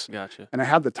products. Gotcha. And I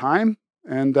had the time.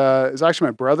 And it was actually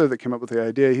my brother that came up with the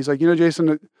idea. He's like, Jason,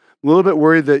 I'm a little bit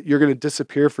worried that you're going to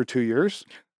disappear for 2 years,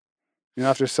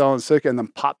 after selling Sitka, and then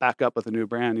pop back up with a new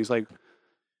brand. He's like,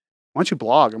 why don't you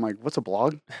blog? I'm like, what's a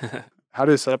blog? How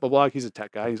do I set up a blog? He's a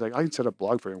tech guy. He's like, I can set up a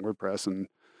blog for you on WordPress. And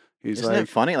he's Isn't it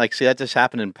funny? Like, see, that just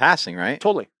happened in passing, right?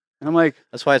 Totally. And I'm like,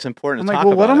 that's why it's important to talk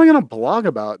well, about what am I going to blog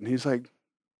about? And he's like,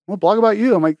 well, blog about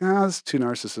you. I'm like, nah, that's too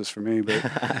narcissist for me. But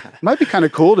it might be kind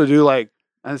of cool to do. Like,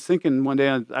 I was thinking one day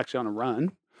I was actually on a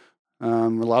run. A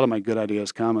lot of my good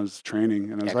ideas come as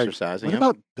training, and I was like, Exercising. what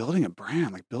about building a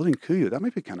brand, like building Kuiu? That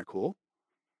might be kind of cool.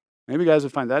 Maybe guys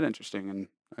would find that interesting. And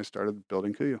I started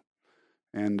building Kuiu,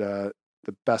 and the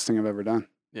best thing I've ever done.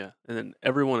 Yeah. And then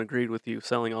everyone agreed with you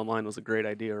selling online was a great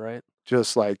idea, right?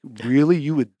 Just like, really,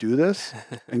 you would do this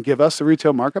and give us the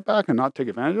retail market back and not take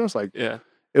advantage of us? Like, Yeah.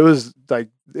 it was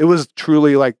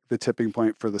truly like the tipping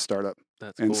point for the startup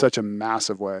That's in cool. such a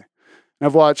massive way. And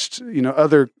I've watched,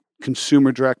 other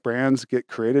consumer direct brands get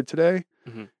created today.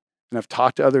 Mhm. And I've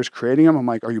talked to others creating them. I'm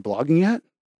like, are you blogging yet?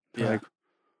 They're Yeah. like,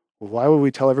 well, why would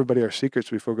we tell everybody our secrets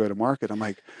before we go to market? I'm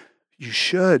like, you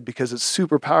should, because it's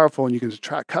super powerful and you can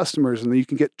attract customers and then you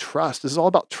can get trust. This is all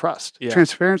about trust. Yeah.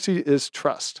 Transparency is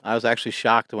trust. I was actually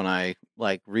shocked when I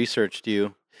researched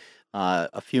you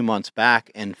a few months back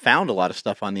and found a lot of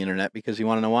stuff on the internet, because you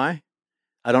want to know why?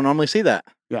 I don't normally see that.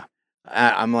 Yeah.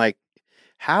 I'm like,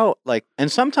 how,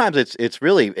 and sometimes it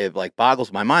really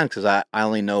boggles my mind, because I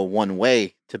only know one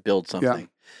way to build something.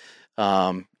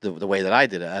 The way that I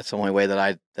did it, that's the only way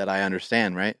that I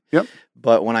understand, right? Yep.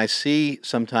 But when I see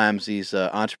sometimes these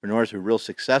entrepreneurs who are real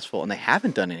successful and they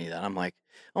haven't done any of that, I'm like,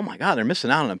 oh my God, they're missing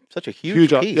out on such a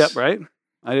huge piece. Yep, right.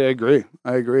 I agree.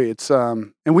 It's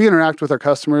and we interact with our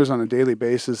customers on a daily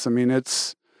basis. I mean,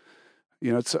 it's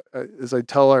as I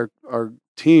tell our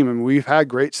team, and we've had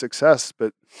great success,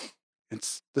 but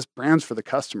it's this brand's for the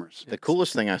customers. The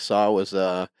coolest thing I saw was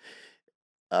you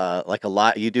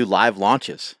do live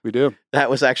launches. We do. That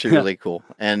was actually really cool,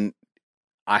 and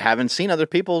I haven't seen other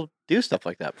people do stuff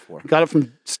like that before. Got it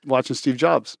from watching Steve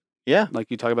Jobs. Yeah, like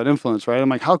you talk about influence, right? I'm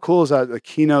like, how cool is that? A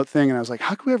keynote thing, and I was like,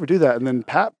 how could we ever do that? And then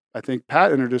Pat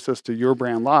introduced us to Your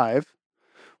Brand Live,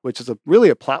 which is really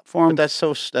a platform. But that's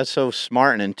so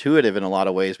smart and intuitive in a lot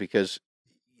of ways, because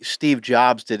Steve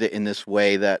Jobs did it in this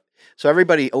way so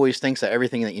everybody always thinks that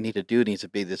everything that you need to do needs to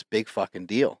be this big fucking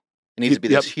deal. It needs to be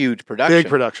this huge production. Big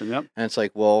production, yep. And it's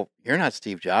like, well, you're not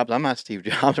Steve Jobs. I'm not Steve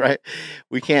Jobs, right?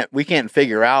 We can't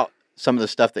figure out some of the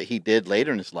stuff that he did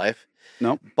later in his life.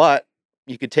 No. But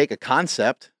you could take a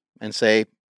concept and say,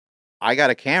 I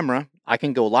got a camera. I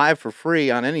can go live for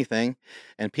free on anything,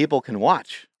 and people can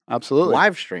watch. Absolutely.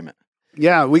 Live stream it.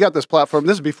 Yeah, we got this platform.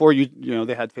 This is before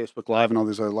they had Facebook Live and all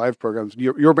these other live programs.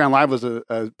 Your Brand Live was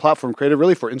a platform created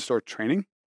really for in-store training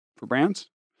for brands.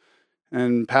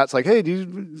 And Pat's like, hey,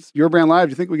 Your Brand Live,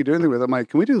 do you think we could do anything with it? I'm like,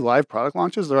 can we do live product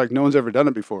launches? They're like, no one's ever done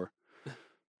it before.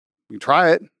 We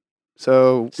try it.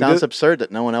 So sounds absurd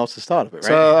that no one else has thought of it, right?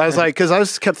 So I was like, because I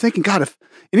just kept thinking, God, if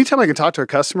anytime I can talk to a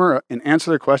customer and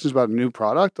answer their questions about a new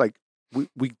product, like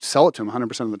we sell it to them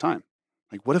 100% of the time.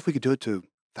 Like, what if we could do it to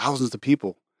thousands of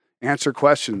people, answer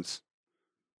questions,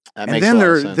 that makes a lot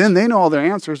of sense. Then they know all their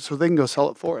answers, so they can go sell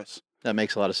it for us. That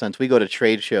makes a lot of sense. We go to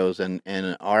trade shows, and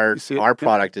our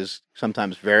product is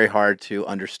sometimes very hard to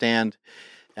understand.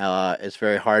 It's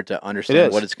very hard to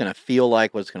understand what it's going to feel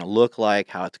like, what it's going to look like,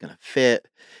 how it's going to fit,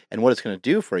 and what it's going to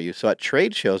do for you. So at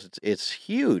trade shows, it's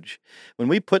huge. When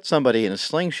we put somebody in a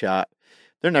slingshot,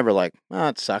 they're never like, "Oh,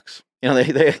 it sucks."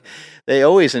 They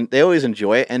always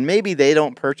enjoy it, and maybe they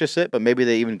don't purchase it, but maybe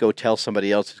they even go tell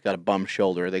somebody else who's got a bum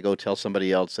shoulder. They go tell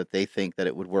somebody else that they think that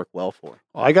it would work well for.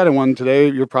 Well, I got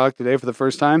your product today for the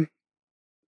first time.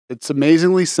 It's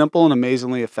amazingly simple and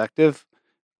amazingly effective.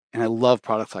 And I love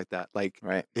products like that. Like,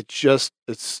 right. You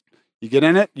get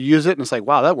in it, you use it, and it's like,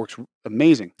 wow, that works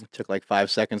amazing. It took like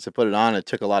 5 seconds to put it on. It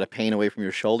took a lot of pain away from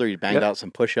your shoulder. You banged out some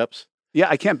push-ups. Yeah,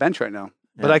 I can't bench right now,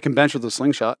 but I can bench with a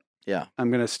slingshot. Yeah. I'm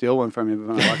going to steal one from you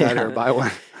when I walk out here or buy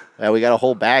one. Yeah, we got a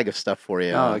whole bag of stuff for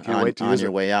you I can't wait to on use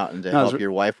your it. way out, and to help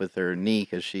your wife with her knee,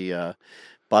 because she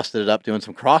busted it up doing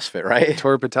some CrossFit, right?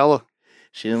 Tore patella.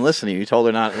 She didn't listen to you. You told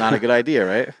her not a good idea,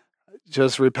 right?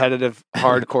 Just repetitive,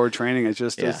 hardcore training.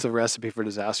 It's a recipe for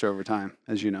disaster over time,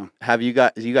 as you know. Do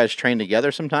you guys train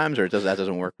together sometimes, or that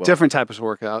doesn't work well? Different types of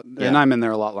workout, and I'm in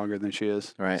there a lot longer than she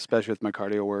is, right? Especially with my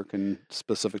cardio work and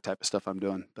specific type of stuff I'm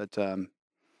doing. But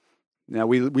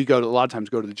we go to a lot of times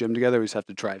go to the gym together. We just have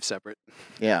to drive separate.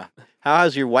 Yeah. How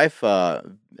has your wife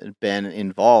been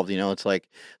involved? It's like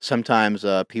sometimes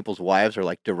people's wives are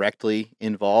like directly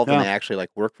involved and they actually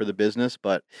like work for the business.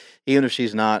 But even if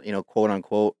she's not, quote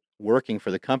unquote, working for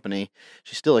the company,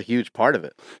 she's still a huge part of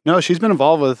it. No, she's been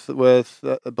involved with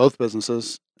both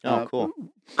businesses. Oh, cool.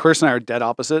 Kirsten and I are dead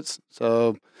opposites.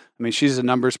 So, I mean, she's a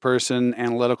numbers person,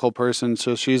 analytical person.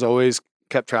 So she's always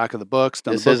kept track of the books.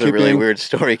 This is a really weird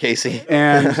story, Casey.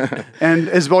 And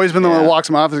has always been the one that walks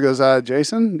in my office and goes,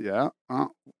 Jason,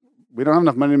 we don't have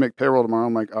enough money to make payroll tomorrow.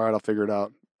 I'm like, all right, I'll figure it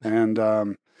out. And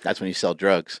that's when you sell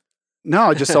drugs. No,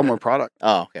 I just sell more product.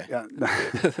 Oh, okay.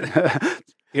 Yeah.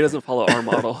 He doesn't follow our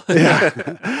model.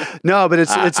 Yeah. No, but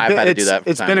it's I've had to do that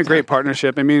from it's time been to a great time.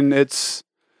 partnership. I mean, it's,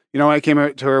 I came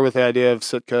out to her with the idea of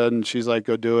Sitka, and she's like,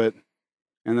 go do it.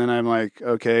 And then I'm like,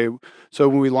 okay. So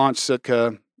when we launched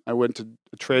Sitka, I went to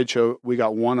a trade show. We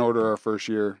got one order our first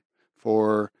year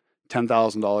for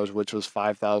 $10,000, which was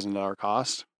 $5,000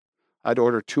 cost. I'd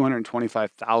order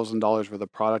 $225,000 worth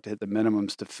of product to hit the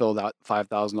minimums to fill that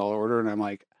 $5,000 order. And I'm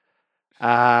like,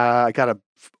 I got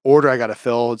to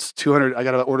fill. It's 200. I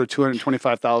got to order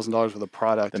 $225,000 worth of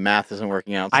product. The math isn't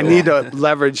working out. I need to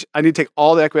leverage. I need to take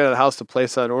all the equity out of the house to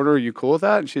place that order. Are you cool with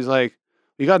that? And she's like,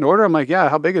 you got an order? I'm like, yeah.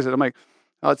 How big is it? I'm like,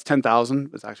 oh, it's 10,000.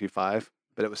 It's actually 5,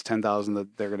 but it was 10,000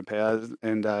 that they're going to pay us.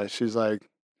 And she's like,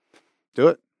 do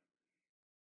it.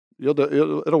 You'll do it.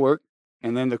 It'll work.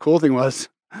 And then the cool thing was,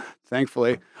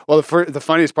 thankfully, well, the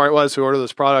funniest part was we order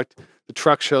this product. The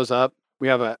truck shows up. We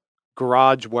have a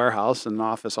garage warehouse and an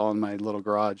office all in my little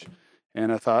garage.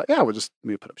 And I thought, yeah,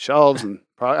 we put up shelves and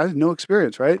product. I had no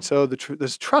experience, right? So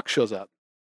this truck shows up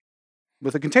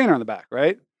with a container on the back,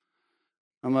 right?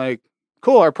 I'm like,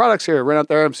 cool, our product's here. Run out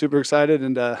there. I'm super excited.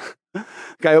 And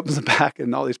guy opens the back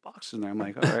and all these boxes in there. I'm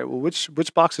like, all right, well, which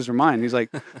boxes are mine? He's like,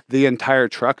 the entire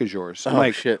truck is yours. I'm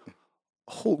like, shit.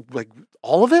 Oh, like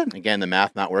all of it? Again, the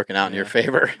math not working out in your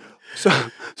favor. So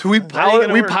we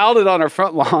piled it on our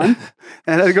front lawn,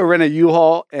 and I had to go rent a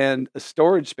U-Haul and a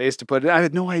storage space to put it in. I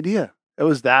had no idea. It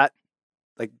was that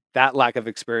lack of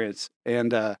experience.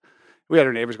 And we had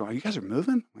our neighbors going, you guys are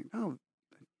moving? I'm like, no,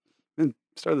 I didn't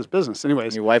start this business.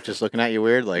 Anyways. Your wife just looking at you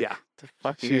weird, like, yeah. the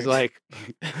fuck? She's like,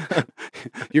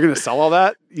 you're going to sell all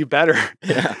that? You better.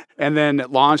 Yeah. And then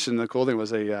it launched, and the cool thing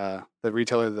was the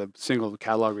retailer, the single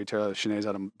catalog retailer, Sinead's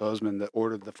out of Bozeman, that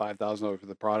ordered the $5,000 for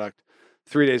the product.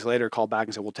 3 days later, called back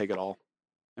and said, we'll take it all.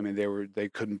 I mean, they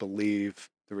couldn't believe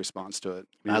the response to it.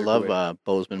 I love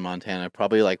Bozeman, Montana.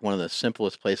 Probably like one of the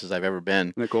simplest places I've ever been.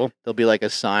 Isn't it cool? There'll be like a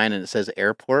sign and it says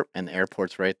airport, and the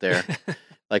airport's right there.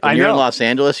 Like I when you're in know. Los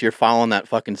Angeles, you're following that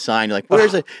fucking sign. You're like,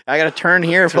 where's it? I got to turn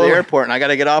here for the Totally. airport, and I got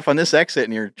to get off on this exit,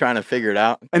 and you're trying to figure it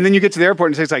out. And then you get to the airport,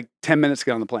 and it takes like 10 minutes to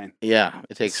get on the plane. Yeah,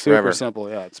 it takes Super forever. simple.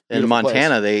 Yeah, it's a In beautiful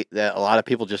Montana, place. a lot of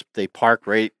people they park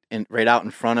right out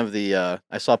in front of the.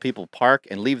 I saw people park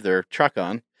and leave their truck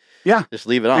on. Yeah. Just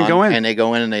leave it on, And go in. and they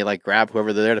go in and they like grab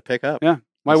whoever they're there to pick up. Yeah.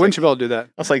 Why wouldn't you be able to do that? I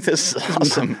was like, this is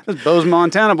awesome. This is Bozeman,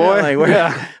 Montana, boy.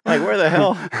 Yeah, where the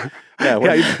hell?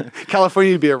 Yeah,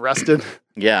 California, you'd be arrested.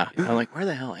 yeah. I'm like, where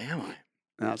the hell am I?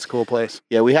 That's a cool place.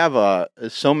 Yeah, we have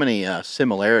so many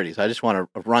similarities. I just want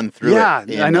to run through it.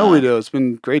 Yeah, I know we do. It's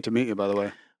been great to meet you, by the way.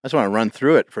 I just want to run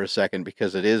through it for a second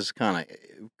because it is kind of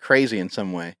crazy in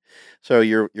some way. So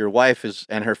your wife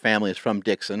and her family is from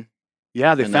Dixon.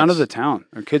 Yeah, they And founded that's- the town.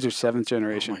 Our kids are 7th Oh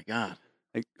generation. my God.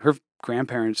 Like her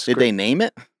grandparents. Did they name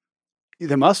it?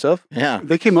 They must have. Yeah.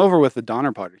 They came over with the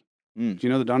Donner Party. Mm. Do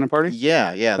you know the Donner Party?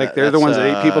 Yeah, yeah. Like they're the ones that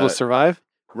ate people to survive.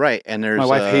 Right, and there's My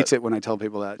wife hates it when I tell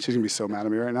people that. She's gonna be so mad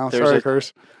at me right now. There's Sorry, a-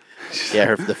 curse.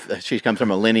 Yeah, she comes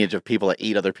from a lineage of people that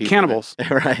eat other people. Cannibals.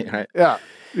 Right. Yeah,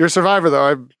 you're a survivor though.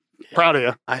 I'm proud of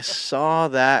you. I saw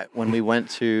that when we went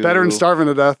to Better than starving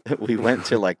to death. We went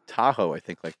to like Tahoe, I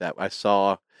think, like that. I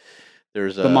saw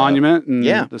there's The monument and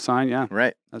yeah. the sign. Yeah,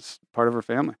 Right. that's part of her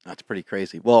family. That's pretty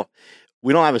crazy. Well,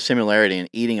 we don't have a similarity in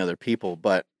eating other people,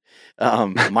 but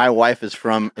my wife is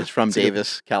from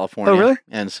Davis, California. Oh, really?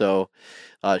 And so,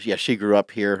 yeah, she grew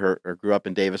up here, or grew up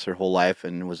in Davis her whole life,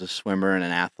 and was a swimmer and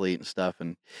an athlete and stuff.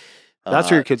 And That's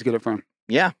where your kids get it from.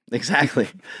 yeah, exactly.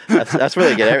 That's where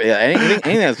they get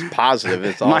anything that's positive.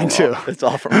 It's all Mine too. It's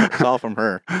all from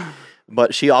her.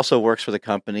 But she also works for the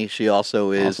company. She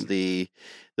also is Awesome. the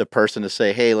person to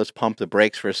say, hey, let's pump the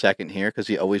brakes for a second here, because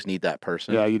you always need that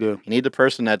person. Yeah, you do. You need the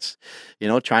person that's,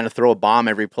 trying to throw a bomb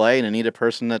every play, and you need a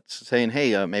person that's saying,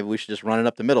 hey, maybe we should just run it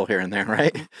up the middle here and there,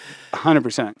 right?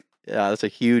 100%. Yeah, that's a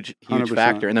huge 100%.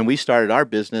 factor. And then we started our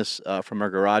business from our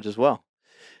garage as well.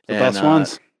 The best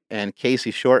ones. And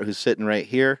Casey Short, who's sitting right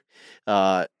here,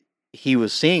 he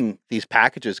was seeing these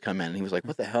packages come in, and he was like,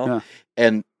 what the hell? Yeah.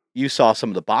 And you saw some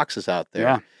of the boxes out there.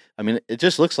 Yeah. I mean, it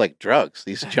just looks like drugs.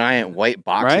 These giant white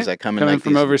boxes Right? that come in Coming like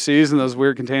from these, overseas in those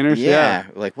weird containers. yeah,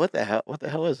 like what the hell? What the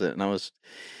hell is it? And I was,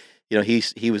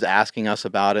 he was asking us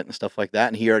about it and stuff like that,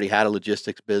 and he already had a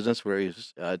logistics business where he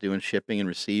was doing shipping and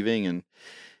receiving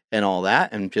and all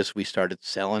that, and just we started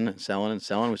selling and selling and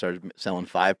selling. We started selling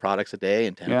 5 products a day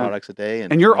and 10 Yeah. products a day,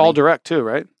 And you're all 20. direct too,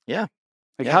 right? Yeah.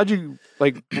 Like, Yeah. how'd you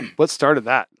what started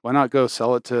that? Why not go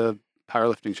sell it to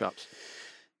powerlifting shops?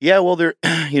 Yeah, well,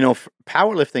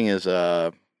 powerlifting is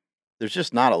there's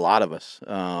just not a lot of us.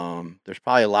 There's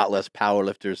probably a lot less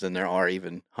powerlifters than there are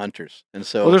even hunters, and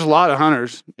so Well, there's a lot of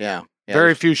hunters. yeah, Yeah, Very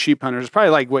there's- few sheep hunters.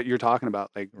 Probably like what you're talking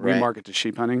about. Like we Right. market to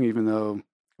sheep hunting, even though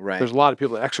right, there's a lot of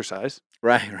people that exercise.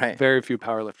 right. Very few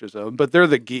powerlifters though. But they're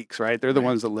the geeks, right? They're the Right.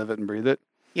 ones that live it and breathe it.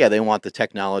 Yeah, they want the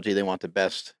technology. They want the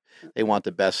best. They want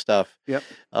the best stuff. Yep.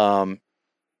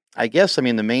 I guess, I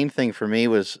mean, the main thing for me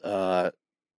was, I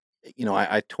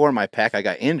tore my pec. I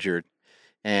got injured,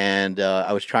 and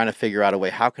I was trying to figure out a way.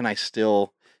 How can I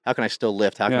still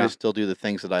lift? How can I Yeah. still do the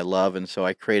things that I love? And so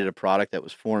I created a product that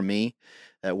was for me,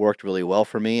 that worked really well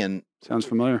for me. And Sounds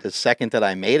familiar. the second that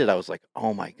I made it, I was like,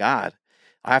 oh my God,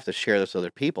 I have to share this with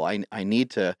other people. I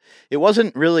need to. It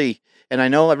wasn't really, and I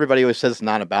know everybody always says it's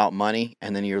not about money,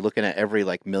 and then you're looking at every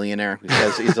like millionaire who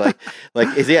says he's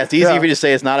it's easy Yeah. for you to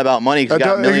say it's not about money because you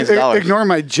got millions of dollars. Ignore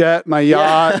my jet, my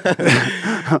yacht,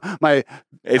 my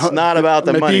It's not about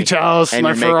the my money. beach house, And my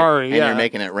you're making- Ferrari. and yeah, you're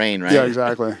making it rain, right? yeah,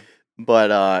 exactly.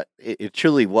 But it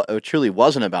truly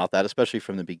wasn't about that, especially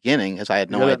from the beginning, as I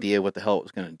had no Yeah. idea what the hell it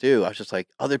was going to do. I was just like,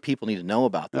 other people need to know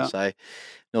about this. I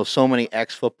know so many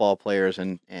ex-football players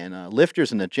and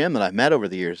lifters in the gym that I've met over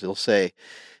the years. They'll say,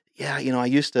 yeah, I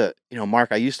used to, Mark,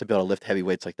 I used to be able to lift heavy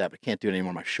weights like that, but can't do it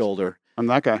anymore. My shoulder. I'm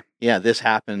that guy. Yeah, this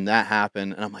happened, that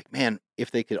happened. And I'm like, man,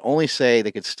 if they could only say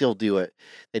they could still do it,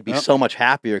 they'd be Yep. so much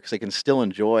happier because they can still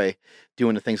enjoy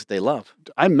doing the things that they love.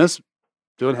 I miss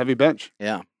doing heavy bench.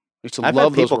 Yeah. I used to I've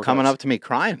love had people those coming workouts. up to me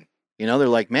crying. They're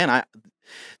like, man,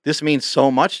 this means so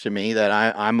much to me that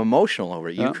I'm emotional over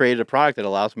it. You Yeah. created a product that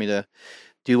allows me to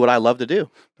do what I love to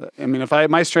do. I mean, if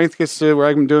my strength gets to where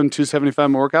I'm doing 275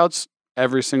 workouts,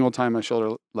 every single time my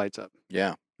shoulder lights up.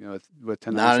 Yeah. With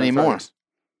 10. Not anymore.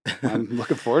 I'm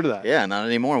looking forward to that. Yeah, not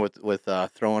anymore with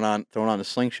throwing on a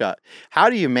slingshot. How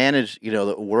do you manage,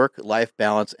 the work-life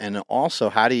balance, and also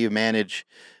how do you manage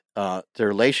the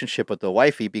relationship with the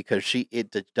wifey, because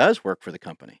it does work for the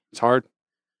company? It's hard.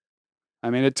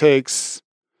 I mean, it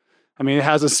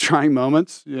has its trying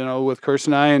moments, with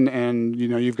Kirsten and I, and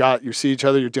you see each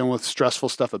other, you're dealing with stressful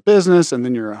stuff at business, and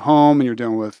then you're at home and you're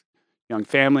dealing with young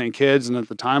family and kids. And at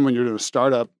the time when you're doing a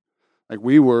startup, like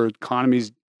we were, economy's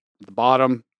at the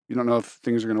bottom. You don't know if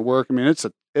things are going to work. I mean,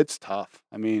 it's tough.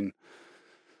 I mean,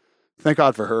 thank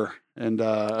God for her. And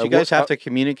Do you guys have to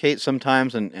communicate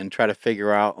sometimes and try to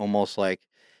figure out almost like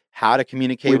how to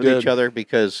communicate We with each did. other?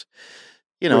 Because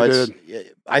We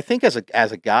I think as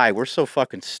a guy, we're so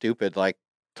fucking stupid. Like,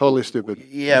 totally stupid.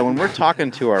 yeah, when we're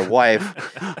talking to our wife,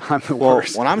 I'm the well,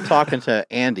 worst. when I'm talking to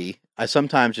Andy, I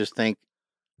sometimes just think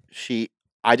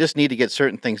I just need to get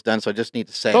certain things done, so I just need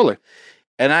to say it. Totally.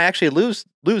 And I actually lose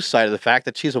sight of the fact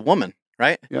that she's a woman,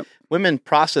 right? Yep. Women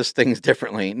process things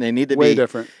differently, and they need to Way be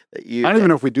different. I You, don't even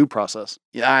know if we do process.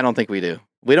 yeah, I don't think we do.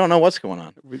 We don't know what's going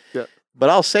on. Yeah. But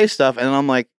I'll say stuff, and I'm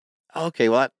like, okay,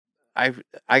 well, I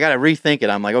got to rethink it.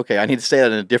 I'm like, okay, I need to say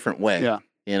that in a different way,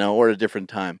 Yeah. or at a different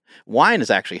time. Wine has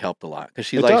actually helped a lot because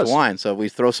she It likes does. wine, so we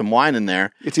throw some wine in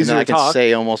there, It's and easier then I to can talk.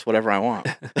 say almost whatever I want.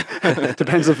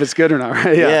 Depends if it's good or not,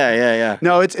 right? Yeah.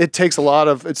 No, it takes a lot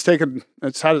of. It's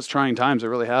had its trying times. It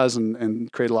really has,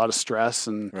 and created a lot of stress.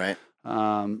 And Right.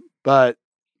 but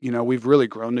we've really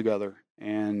grown together,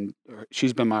 and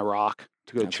she's been my rock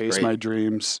to go That's chase great. my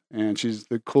dreams. And she's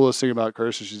the coolest thing about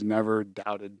Kirsten. She's never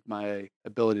doubted my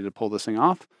ability to pull this thing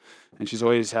off, and she's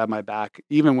always had my back,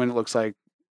 even when it looks like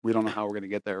we don't know how we're going to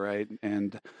get there, right?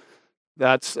 And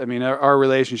that's, our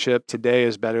relationship today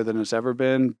is better than it's ever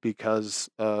been because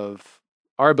of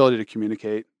our ability to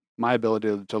communicate, my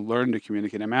ability to learn to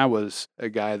communicate. I was a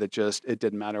guy that it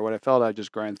didn't matter what I felt. I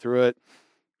just grind through it.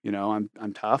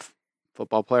 I'm tough,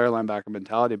 football player, linebacker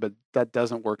mentality, but that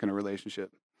doesn't work in a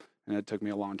relationship. And it took me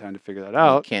a long time to figure that You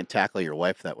out. can't tackle your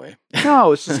wife that way.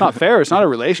 No, it's just not fair. It's not a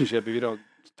relationship if you don't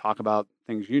talk about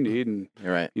things you need and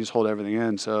You're right. you just hold everything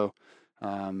in. So,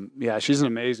 she's an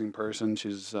amazing person.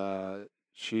 She's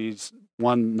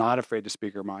one not afraid to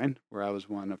speak her mind, where I was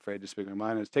one afraid to speak her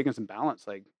mind. It's taken some balance,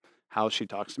 like how she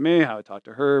talks to me, how I talk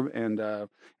to her, and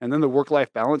then the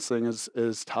work-life balance thing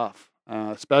is tough,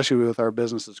 especially with our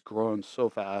business that's growing so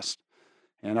fast,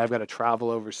 and I've got to travel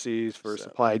overseas for So,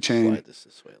 supply chain, Slide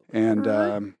this way a little bit.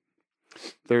 and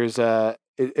there's I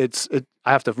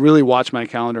have to really watch my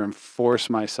calendar and force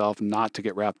myself not to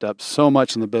get wrapped up so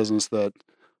much in the business that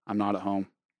I'm not at home,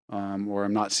 or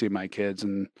I'm not seeing my kids,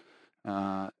 and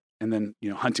then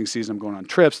hunting season, I'm going on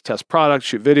trips, test products,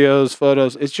 shoot videos,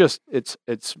 photos.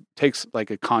 It's takes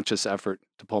like a conscious effort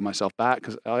to pull myself back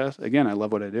because again, I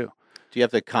love what I do. Do you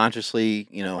have to consciously,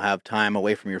 have time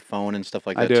away from your phone and stuff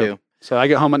like I that do. too? So I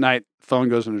get home at night, phone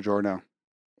goes in the drawer now.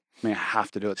 I have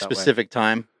to do it that way Specific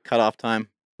time, cutoff time,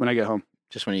 when I get home.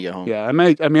 just when you get home. Yeah, I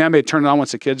may turn it on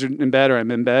once the kids are in bed or I'm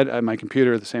in bed. I have my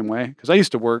computer the same way because I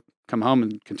used to work, come home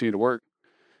and continue to work.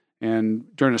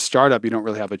 And during a startup, you don't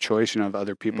really have a choice. You don't have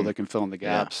other people Mm. that can fill in the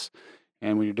Yeah. gaps.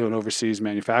 And when you're doing overseas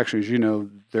manufacturers, you know,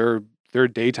 their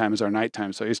daytime is our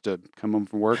nighttime. So I used to come home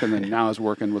from work, and then now I was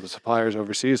working with the suppliers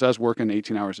overseas. I was working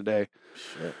 18 hours a day.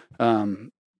 Shit.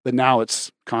 But now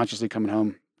it's consciously coming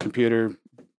home, computer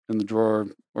in the drawer,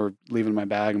 or leaving my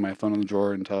bag and my phone in the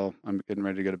drawer until I'm getting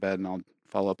ready to go to bed, and I'll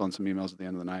follow up on some emails at the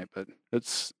end of the night. But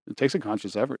it takes a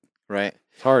conscious effort. Right.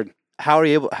 It's hard. How are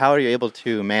you able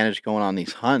to manage going on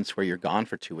these hunts where you're gone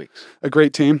for 2 weeks? A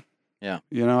great team. Yeah.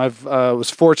 You know, I've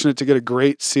was fortunate to get a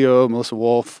great COO, Melissa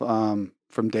Wolf,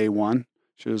 from day one.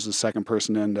 She was the second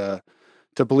person in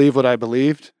to believe what I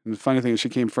believed. And the funny thing is, she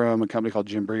came from a company called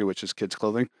Jim Bree, which is kids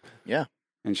clothing. Yeah.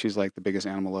 And she's like the biggest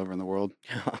animal lover in the world.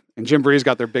 And Jim Bree's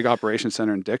got their big operations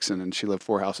center in Dixon, and she lived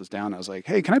 4 houses down. I was like,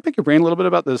 hey, can I pick your brain a little bit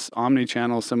about this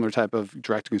omni-channel, similar type of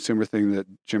direct-to-consumer thing that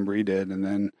Jim Bree did? And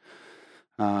then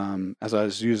as I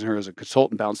was using her as a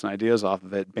consultant, bouncing ideas off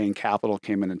of it, Bain Capital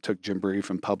came in and took Jim Bree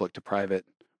from public to private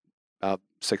about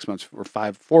 6 months or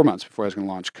 4 months before I was going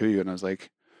to launch Kuiu. And I was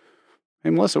like, hey,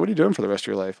 Melissa, what are you doing for the rest of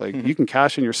your life? Like, you can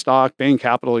cash in your stock. Bain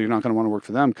Capital, you're not going to want to work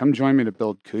for them. Come join me to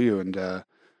build Kuiu. And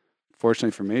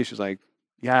fortunately for me, she's like,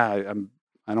 yeah,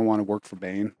 I don't want to work for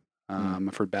Bain.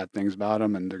 I've heard bad things about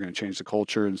them, and they're going to change the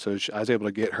culture. And so I was able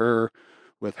to get her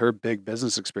with her big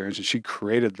business experience, and she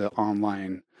created the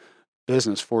online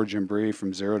business for Jim Bree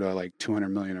from 0 to like 200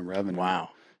 million in revenue. Wow.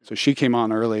 So she came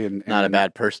on early, and Not a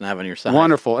bad person to have on your side.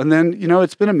 wonderful. And then, you know,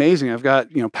 it's been amazing. I've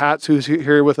got, you know, Pat, who's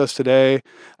here with us today.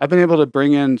 I've been able to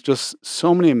bring in just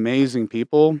so many amazing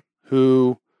people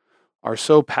who are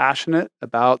so passionate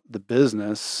about the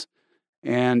business,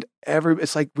 and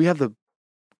it's like we have the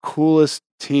coolest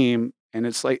team, and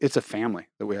it's like it's a family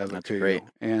that we have. That's at Kuiu. great.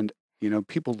 And you know,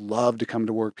 people love to come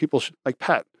to work. People like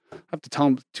Pat. I have to tell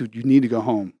him, dude, you need to go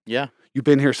home. Yeah. You've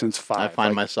been here since 5. I find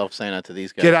Like, myself saying that to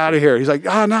these guys. get out of here. He's like,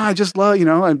 oh no, I just love, you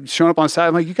know, I'm showing up on Saturday.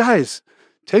 I'm like, you guys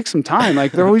take some time.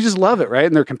 Like we just love it, right?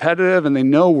 And they're competitive, and they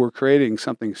know we're creating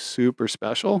something super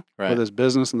special for this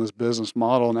business and this business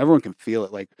model, and everyone can feel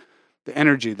it. Like the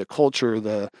energy, the culture,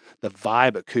 the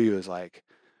vibe at Kuiu is like,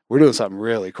 we're doing something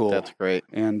really cool. That's great.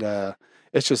 And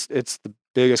it's the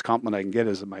biggest compliment I can get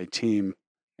is my team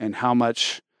and how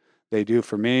much they do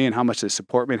for me, and how much they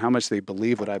support me, and how much they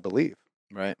believe what I believe.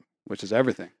 Right. Which is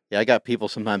everything. Yeah, I got people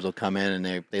sometimes will come in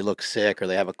and they look sick or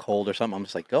they have a cold or something. I'm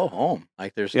just like, go home.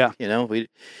 Like there's, you know,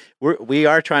 we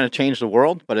are trying to change the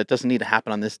world, but it doesn't need to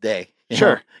happen on this day.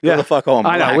 Sure. Go the fuck home.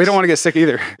 I know. We don't want to get sick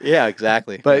either. Yeah,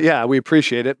 exactly. But yeah, we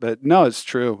appreciate it. But no, it's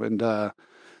true. And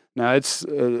now it's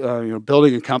you know,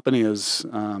 building a company is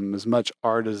as much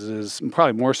art as it is,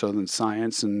 probably more so than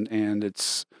science, and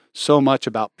it's so much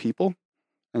about people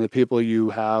and the people you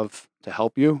have to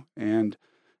help you. And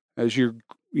as you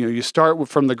start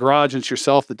from the garage, it's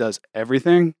yourself that does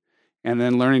everything, and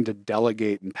then learning to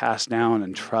delegate and pass down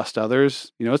and trust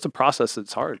others. You know, it's a process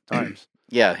that's hard at times.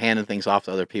 Yeah, handing things off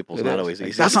to other people is not always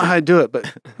easy. That's not how I do it,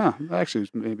 but actually,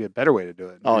 it's maybe a better way to do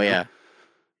it. Oh yeah,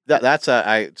 that's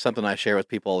something I share with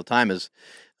people all the time is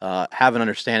have an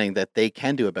understanding that they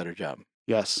can do a better job.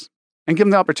 Yes, and give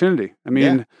them the opportunity. I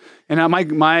mean, and now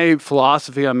my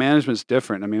philosophy on management is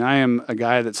different. I mean, I am a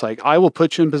guy that's like, I will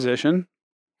put you in position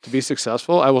to be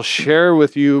successful. I will share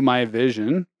with you my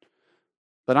vision,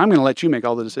 but I'm going to let you make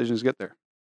all the decisions to get there.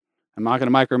 I'm not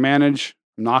going to micromanage.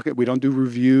 We don't do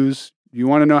reviews. You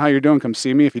want to know how you're doing, come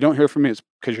see me. If you don't hear from me, it's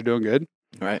because you're doing good.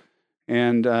 Right.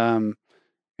 And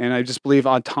I just believe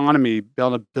autonomy, being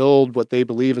able to build what they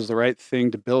believe is the right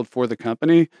thing to build for the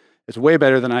company, is way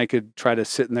better than I could try to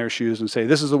sit in their shoes and say,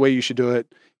 this is the way you should do it,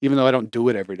 even though I don't do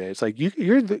it every day. It's like,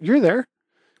 you're there.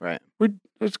 Right.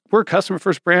 We're a customer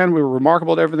first brand. We're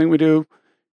remarkable at everything we do.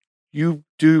 You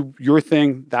do your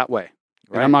thing that way.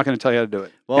 Right. And I'm not going to tell you how to do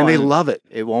it. Well, and they love it.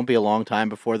 It won't be a long time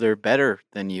before they're better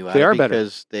than you are. They are better.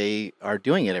 Because they are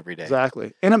doing it every day.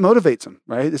 Exactly. And it motivates them,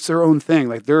 right? It's their own thing.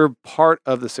 Like they're part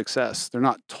of the success. They're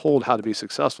not told how to be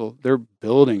successful. They're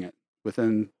building it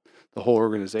within the whole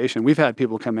organization. We've had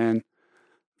people come in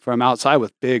from outside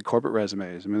with big corporate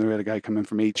resumes. I mean, we had a guy come in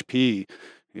from HP.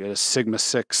 He had a Sigma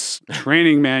 6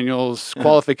 training manuals,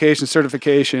 qualification,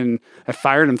 certification. I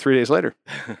fired him 3 days later.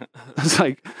 It's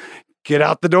like, get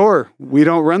out the door. We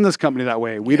don't run this company that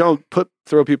way. We don't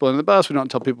throw people in the bus. We don't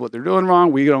tell people what they're doing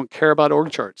wrong. We don't care about org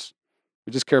charts.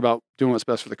 We just care about doing what's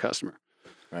best for the customer.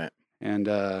 Right. And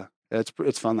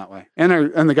it's fun that way.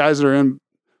 And the guys that are in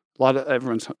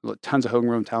everyone's tons of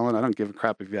homegrown talent. I don't give a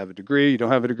crap if you have a degree, you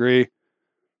don't have a degree.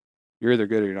 You're either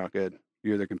good or you're not good.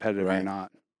 You're either competitive or you're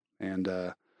not. And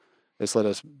it's let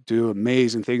us do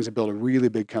amazing things and build a really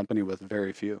big company with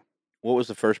very few. What was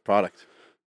the first product?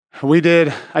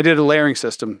 I did a layering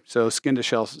system, so skin to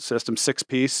shell system,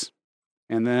 6-piece,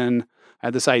 and then I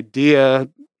had this idea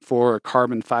for a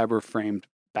carbon fiber framed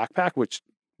backpack, which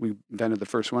we invented the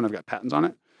first one. I've got patents on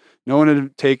it. No one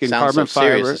had taken Sounds carbon so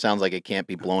serious. fiber. It sounds like it can't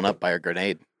be blown up by a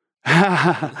grenade.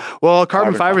 Well,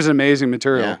 carbon fiber is an amazing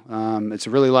material. Yeah. It's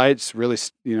really light. It's really,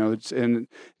 and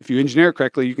if you engineer it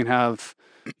correctly, you can have,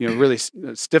 really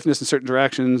stiffness in certain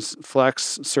directions,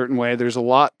 flex a certain way. There's a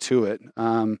lot to it.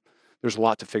 There's a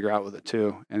lot to figure out with it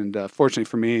too. And fortunately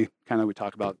for me, kind of we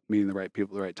talk about meeting the right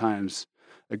people at the right times.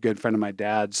 A good friend of my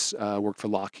dad's worked for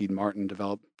Lockheed Martin,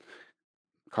 developed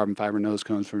carbon fiber nose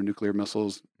cones for nuclear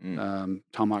missiles,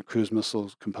 Tomahawk cruise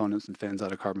missiles, components and fins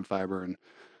out of carbon fiber, and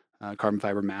carbon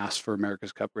fiber masts for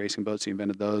America's Cup racing boats. He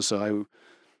invented those. So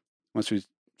once we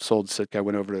sold Sitka, I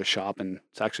went over to a shop, and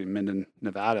it's actually Minden,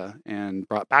 Nevada, and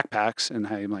brought backpacks. And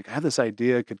I'm like, I have this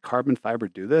idea. Could carbon fiber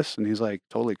do this? And he's like,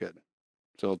 totally good.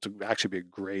 So it'll actually be a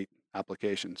great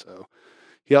application. So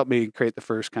he helped me create the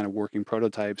first kind of working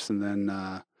prototypes. And then,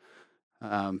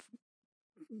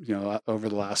 over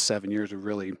the last 7 years, we've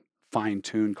really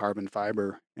fine-tuned carbon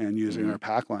fiber and using our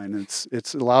pack line.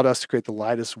 It's allowed us to create the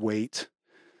lightest weight,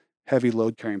 heavy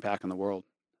load carrying pack in the world.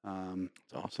 Awesome.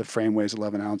 The frame weighs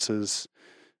 11 ounces.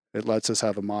 It lets us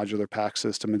have a modular pack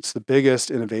system. It's the biggest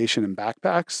innovation in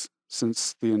backpacks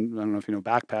since I don't know if you know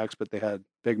backpacks, but they had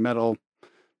big metal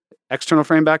external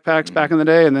frame backpacks back in the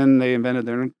day, and then they invented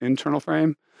their internal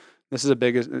frame. This is the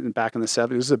biggest back in the 70s.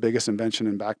 This is the biggest invention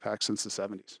in backpacks since the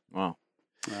 70s. Wow.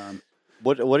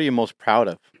 What are you most proud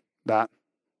of? That.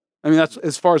 I mean, that's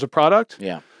as far as a product.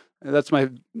 Yeah. That's my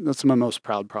most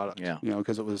proud product. Yeah.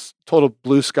 Because it was total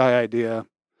blue sky idea,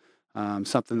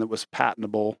 something that was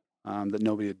patentable, that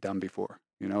nobody had done before.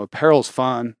 Apparel's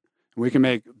fun. We can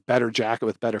make better jacket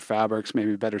with better fabrics,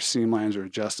 maybe better seam lines, or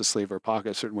adjust a sleeve or a pocket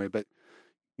a certain way. But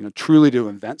truly to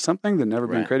invent something that never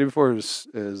been created before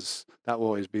is that will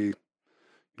always be,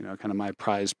 kind of my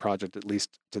prized project, at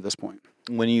least to this point.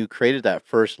 When you created that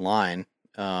first line,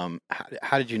 how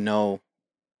did you know?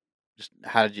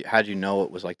 How did you know it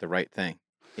was like the right thing?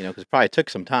 Because it probably took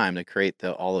some time to create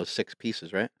all those 6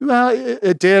 pieces, right? Well,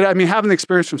 it did. I mean, having the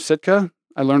experience from Sitka,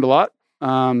 I learned a lot,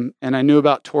 and I knew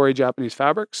about Torii Japanese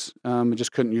fabrics. I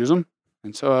just couldn't use them,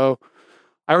 and so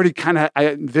I already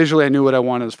visually I knew what I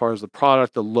wanted as far as the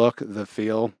product, the look, the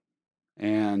feel,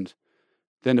 and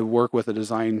then to work with a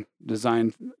designer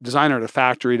at a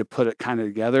factory to put it kind of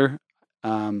together.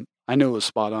 I knew it was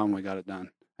spot on when we got it done.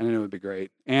 I knew it would be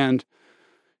great. And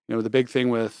the big thing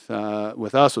with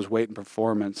us was weight and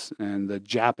performance. And the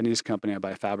Japanese company I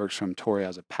buy fabrics from, Torii,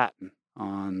 has a patent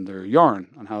on their yarn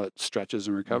on how it stretches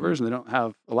and recovers, and they don't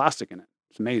have elastic in it.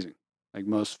 It's amazing. Like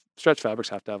most stretch fabrics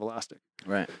have to have elastic.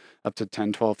 Right. Up to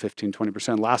 10, 12, 15,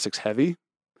 20%. Elastic's heavy.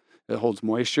 It holds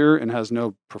moisture and has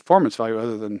no performance value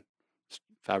other than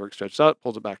fabric stretches out,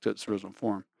 pulls it back to its original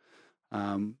form.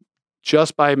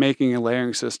 Just by making a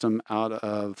layering system out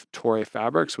of Torii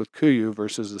fabrics with Kuiu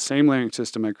versus the same layering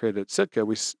system I created at Sitka,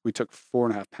 we took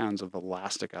 4.5 pounds of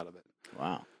elastic out of it.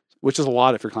 Wow. Which is a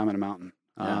lot if you're climbing a mountain.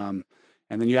 Yeah.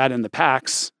 And then you add in the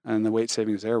packs and the weight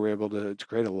savings there, we're able to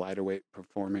create a lighter weight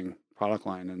performing product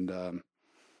line, and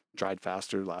dried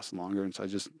faster, lasted longer. And so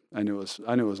I knew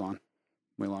it was on.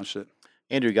 We launched it.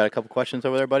 Andrew, you got a couple questions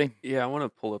over there, buddy? Yeah, I want to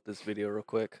pull up this video real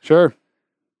quick. Sure.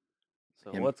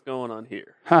 So what's going on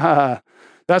here?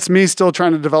 That's me still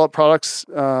trying to develop products,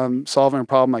 solving a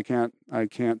problem I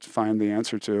can't find the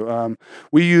answer to.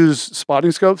 We use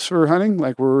spotting scopes for hunting.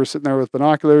 Like we're sitting there with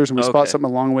binoculars and we spot something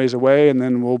a long ways away, and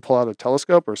then we'll pull out a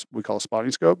telescope, or we call a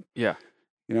spotting scope. Yeah.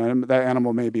 And that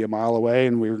animal may be a mile away,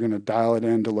 and we were going to dial it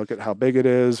in to look at how big it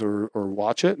is or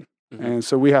watch it. Mm-hmm. And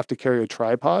so we have to carry a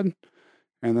tripod,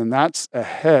 and then that's a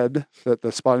head that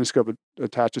the spotting scope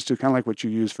attaches to, kind of like what you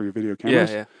use for your video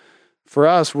cameras. Yeah. For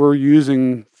us, we're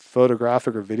using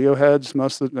photographic or video heads.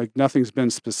 Nothing's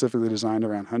been specifically designed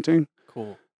around hunting.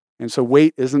 Cool. And so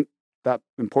weight isn't that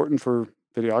important for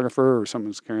videographer or someone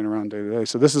who's carrying around day to day.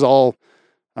 So this is all,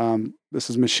 this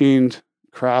is machined,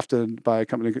 crafted by a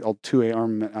company called 2A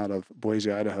Armament out of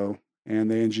Boise, Idaho. And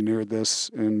they engineered this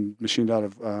and machined out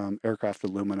of aircraft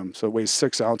aluminum. So it weighs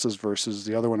 6 ounces versus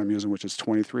the other one I'm using, which is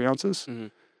 23 ounces. Mm-hmm.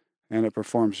 And it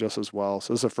performs just as well.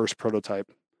 So this is the first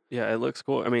prototype. Yeah, it looks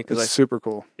cool. I mean, it's super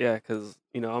cool. Yeah, because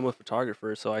I'm a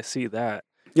photographer, so I see that.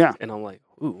 Yeah. And I'm like,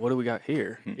 ooh, what do we got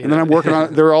here? And then I'm working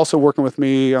on. They're also working with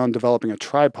me on developing a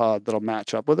tripod that'll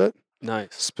match up with it.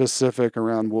 Nice. Specific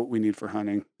around what we need for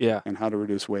hunting. Yeah. And how to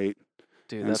reduce weight.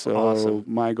 Dude, that's awesome.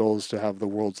 My goal is to have the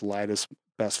world's lightest,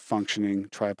 best functioning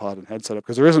tripod and head setup,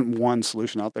 because there isn't one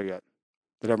solution out there yet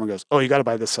that everyone goes, oh, you got to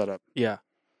buy this setup. Yeah.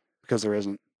 Because there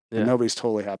isn't. Yeah. And nobody's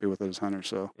totally happy with it as hunters.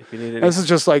 So If you need any, this is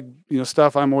just like,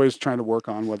 stuff I'm always trying to work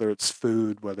on, whether it's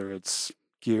food, whether it's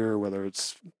gear, whether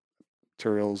it's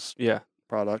materials, yeah.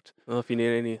 product. Well, if you need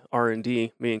any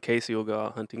R&D, me and Casey will go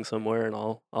out hunting somewhere, and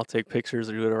I'll take pictures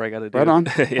or do whatever I got to do. Right on.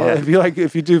 Yeah. Well,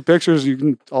 if you do pictures,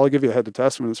 I'll give you a head to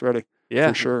test when it's ready. Yeah.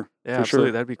 For sure. Yeah, For absolutely.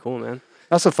 sure. That'd be cool, man.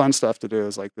 That's the fun stuff to do,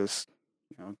 is like this,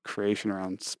 creation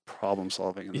around problem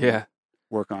solving, and then Yeah.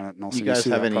 work on it, and also You guys see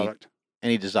have that product.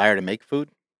 any desire to make food,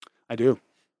 I do.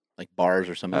 like bars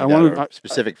or something I like that, wanna- or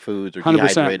specific foods or 100%.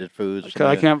 dehydrated foods? Or Because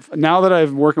I something like can't. Now that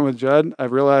I'm working with Judd,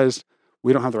 I've realized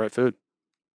we don't have the right food.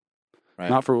 Right.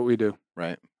 Not for what we do. that?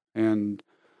 Right. And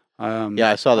Yeah,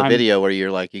 I saw the I'm- video where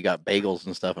you're like, you got bagels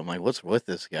and stuff. I'm like, what's with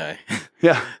this guy?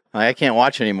 yeah. Like, I can't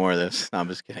watch any more of this. No, I'm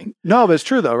just kidding. No, but it's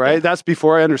true though, right? Yeah. That's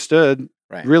before I understood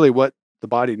Right. really what the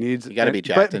body needs. You got to be And-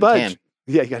 jacked and but- tan.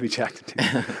 Yeah, you got to be jacked and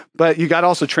tan. But you got to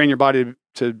also train your body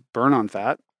to burn on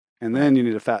fat, and then you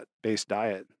need a fat-based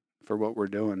diet for what we're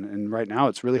doing. And right now,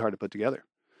 it's really hard to put together,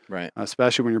 Right.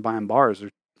 especially when you're buying bars.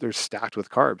 They're stacked with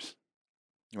carbs.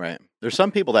 Right. There's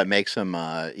some people that make some,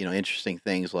 interesting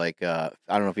things like, I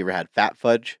don't know if you ever had fat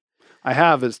fudge. I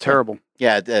have. It's terrible.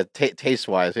 Yeah, taste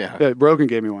wise. Yeah. Yeah, Rogan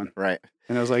gave me one, Right.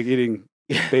 and it was like eating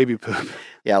baby poop.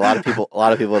 Yeah. A lot of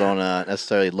people don't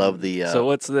necessarily love the So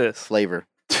what's this? flavor.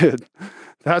 Dude,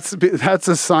 that's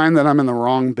a sign that I'm in the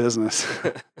wrong business.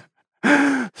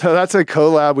 So that's a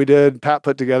collab we did. Pat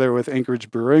put together with Anchorage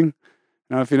Brewing.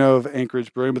 I don't know if you know of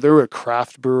Anchorage Brewing, but they were a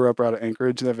craft brewer up out of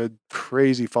Anchorage. They have a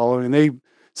crazy following. It's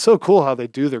so cool how they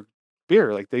do their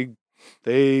beer. Like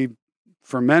they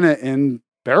ferment it in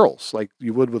barrels like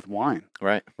you would with wine.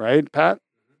 Right. Right, Pat?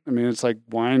 I mean, it's like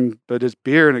wine, but it's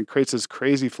beer, and it creates this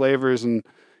crazy flavors. And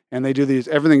they do these,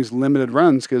 everything's limited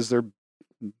runs because they're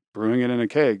brewing it in a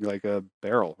keg, like a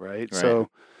barrel, right? Right. So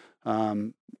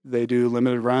they do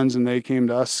limited runs, and they came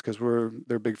to us because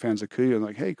they're big fans of Kuiu, and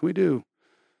like, hey, can we do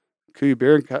Kuiu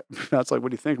beer? And Pat's like, what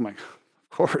do you think? I'm like, of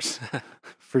course,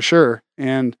 for sure.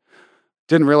 And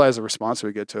didn't realize the response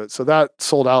we get to it. So that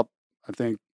sold out, I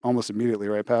think, almost immediately,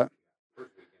 right, Pat?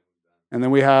 And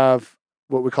then we have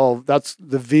what we call, that's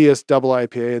the Vias double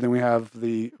IPA. And then we have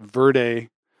the Verde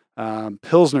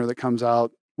Pilsner that comes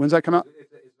out. When's that come out?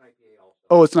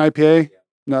 Oh, it's an IPA,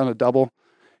 not a double.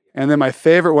 And then my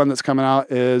favorite one that's coming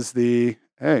out is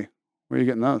where are you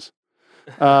getting those?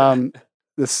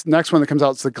 This next one that comes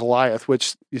out is the Goliath,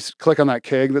 which you click on that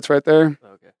keg that's right there.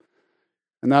 Okay.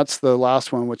 And that's the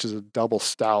last one, which is a double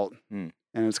stout. Hmm.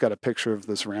 And it's got a picture of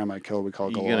this ram I killed. We call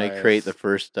it You're Goliath. going to create the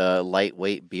first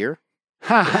lightweight beer?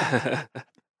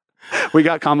 We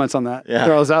got comments on that. Yeah.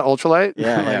 Oh, is that ultralight?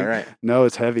 Yeah, Like, right. No,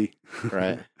 it's heavy.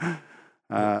 Right.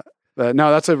 But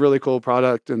no, that's a really cool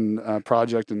product and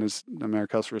project, and our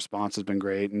customer response has been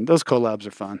great. And those collabs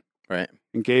are fun. Right.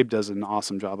 And Gabe does an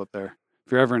awesome job up there.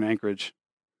 If you're ever in Anchorage,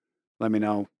 let me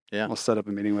know. Yeah. I'll set up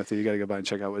a meeting with you. You got to go by and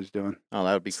check out what he's doing. Oh,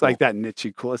 that would be It's cool. like that niche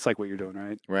cool. It's like what you're doing,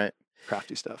 right? Right.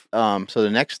 Crafty stuff. So the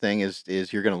next thing is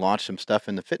you're going to launch some stuff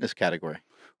in the fitness category.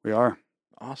 We are.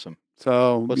 Awesome.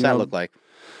 So What's that look like?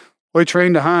 We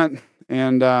train to hunt,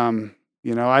 and I'm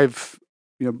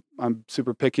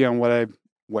super picky on what I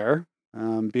wear.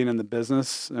 Being in the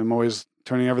business, I'm always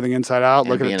turning everything inside out, And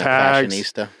looking being at a tags.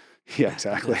 fashionista. Yeah,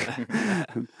 exactly.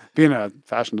 Being a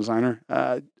fashion designer,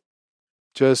 I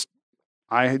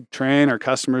train, our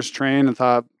customers train, and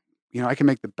thought, I can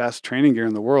make the best training gear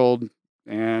in the world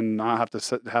and not have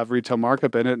to have retail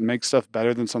markup in it and make stuff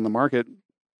better than some of the market.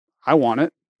 I want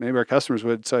it. Maybe our customers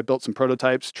would. So I built some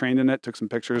prototypes, trained in it, took some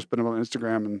pictures, put them on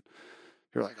Instagram, and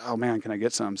you're like, oh man, can I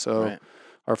get some? So Right.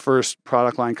 our first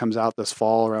product line comes out this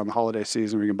fall around the holiday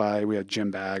season. We had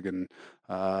gym bag and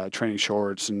training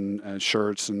shorts and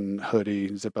shirts and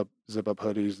hoodie, zip up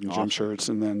hoodies and Awesome. gym shirts.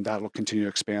 And then that'll continue to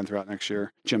expand throughout next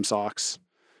year. Gym socks.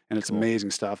 And it's Cool.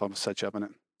 amazing stuff. I'll set you up in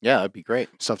it. Yeah, that'd be great.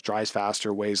 Stuff dries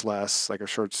faster, weighs less. Like our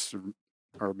shirts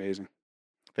are amazing.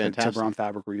 Fantastic. The brown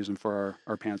fabric we're using for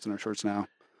our pants and our shirts now.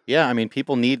 Yeah, I mean,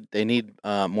 people need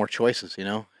more choices. They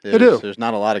do. There's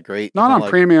not a lot of great. Not it's on like-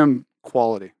 premium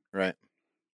quality. Right.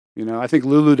 I think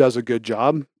Lulu does a good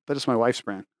job, but it's my wife's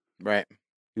brand. Right.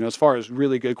 As far as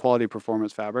really good quality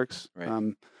performance fabrics,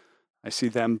 Right. I see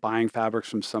them buying fabrics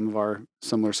from some of our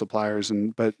similar suppliers,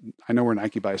 but I know where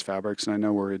Nike buys fabrics, and I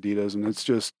know where Adidas, and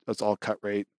that's all cut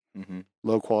rate, Mm-hmm.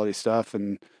 low quality stuff.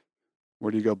 And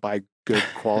where do you go buy good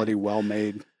quality, well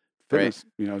made fitness,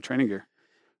 training gear?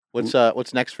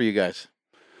 What's next for you guys?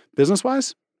 Business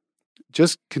wise,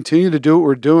 just continue to do what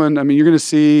we're doing. I mean, you're going to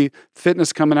see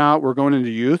fitness coming out. We're going into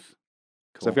youth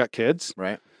because I've Cool. got kids.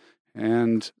 Right.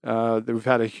 And we've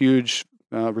had a huge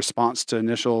response to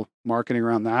initial marketing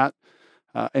around that.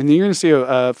 And then you're going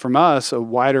to see from us a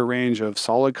wider range of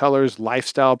solid colors,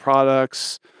 lifestyle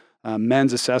products,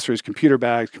 men's accessories, computer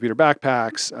bags, computer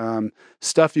backpacks,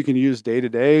 stuff you can use day to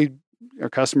day. Our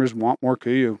customers want more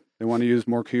Kuiu. They want to use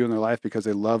more Kuiu in their life because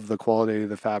they love the quality of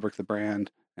the fabric, the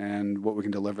brand, and what we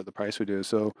can deliver at the price we do.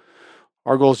 So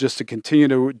our goal is just to continue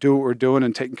to do what we're doing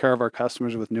and taking care of our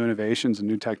customers with new innovations and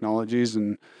new technologies,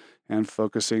 and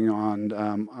focusing on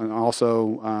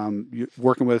also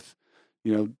working with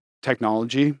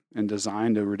technology and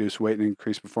design to reduce weight and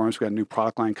increase performance. We got a new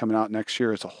product line coming out next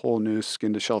year. It's a whole new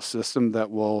skin to shelf system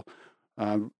that will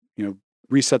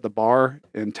reset the bar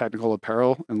in technical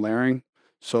apparel and layering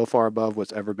so far above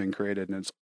what's ever been created. And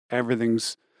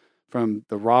everything's from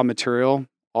the raw material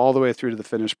all the way through to the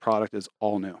finished product is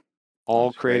all new. All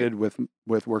That's created with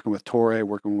working with Torre,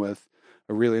 working with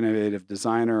a really innovative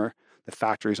designer. The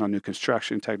factory's on new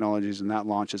construction technologies, and that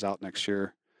launches out next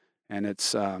year. And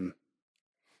it's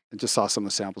I just saw some of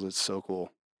the samples. It's so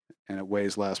cool, and it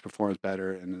weighs less, performs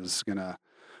better, and is gonna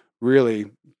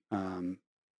really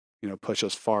push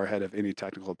us far ahead of any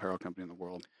technical apparel company in the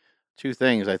world. Two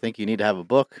things. I think you need to have a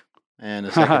book, and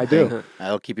the second I thing, do.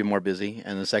 that'll keep you more busy.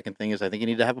 And the second thing is, I think you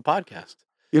need to have a podcast.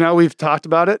 We've talked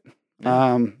about it.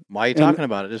 Yeah. Why are you talking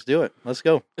about it? Just do it. Let's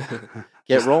go.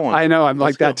 Get rolling. I know. I'm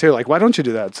like that too. Like, why don't you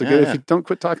do that? So good if you don't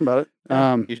quit talking about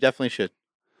it. You definitely should.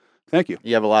 Thank you.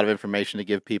 You have a lot of information to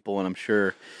give people, and I'm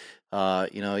sure,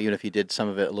 even if you did some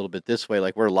of it a little bit this way,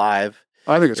 like we're live.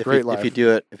 I think it's great live. If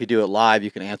you do it live, you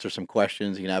can answer some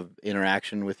questions. You can have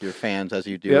interaction with your fans as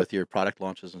you do with your product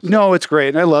launches and stuff. No, it's great,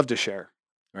 and I love to share.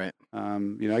 Right. I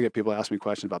get people ask me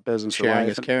questions about business. Sharing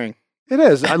is caring. It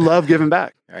is. I love giving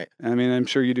back. Right. I mean, I'm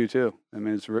sure you do too. I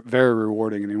mean, it's very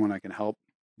rewarding. Anyone I can help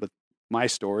with my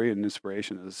story and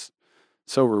inspiration is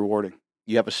so rewarding.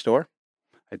 You have a store?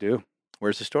 I do.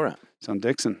 Where's the store at? It's on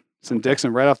Dixon. It's in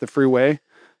Dixon, right off the freeway,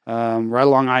 right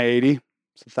along I-80.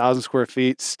 It's 1,000 square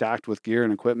feet, stacked with gear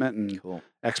and equipment and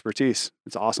expertise.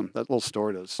 It's awesome. That little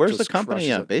store does. Where's the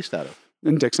company based out of?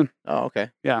 In Dixon. Oh,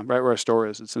 okay. Yeah, right where our store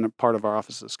is. It's in a part of our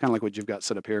offices, kind of like what you've got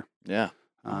set up here. Yeah.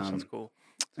 Sounds cool.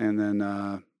 And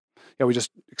then, we just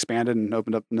expanded and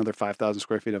opened up another 5,000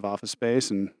 square feet of office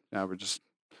space, and now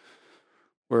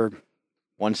we're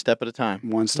one step at a time.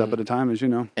 One step at a time, as you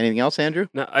know. Anything else, Andrew?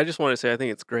 No, I just want to say I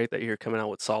think it's great that you're coming out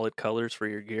with solid colors for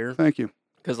your gear. Thank you.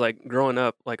 Because like growing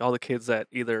up, like all the kids that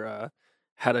either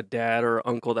had a dad or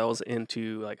uncle that was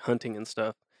into like hunting and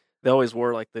stuff, they always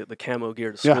wore like the camo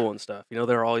gear to school and stuff.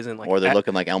 They're always in like or they're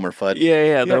looking like Elmer Fudd.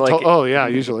 Yeah. They're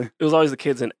like usually it was always the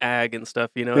kids in ag and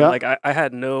stuff. Yeah. Like I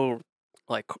had no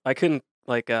I couldn't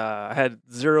I had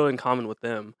zero in common with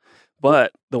them.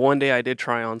 But the one day I did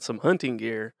try on some hunting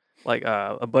gear. Like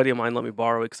a buddy of mine let me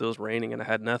borrow it because it was raining and I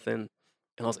had nothing.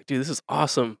 And I was like, dude, this is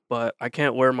awesome, but I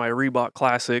can't wear my Reebok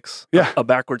Classics, a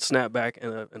backward snapback,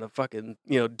 and a fucking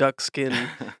duck skin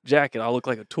jacket. I'll look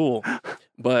like a tool.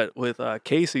 But with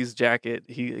Casey's jacket,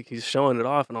 he's showing it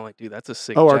off, and I'm like, dude, that's a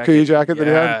sick jacket. Our Kuiu jacket that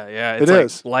he had? Yeah, it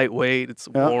is lightweight, it's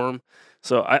warm.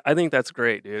 So I think that's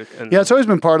great, dude. And it's always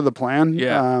been part of the plan.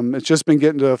 Yeah. It's just been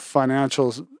getting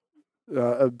to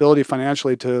ability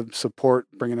financially to support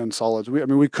bringing in solids.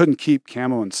 We couldn't keep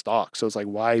camo in stock, so it's like,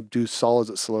 why do solids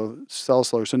that sell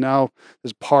slower? So now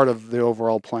it's part of the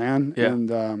overall plan,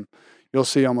 and you'll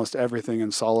see almost everything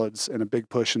in solids and a big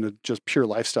push into just pure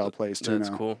lifestyle plays too. That's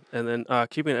cool. And then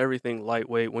keeping everything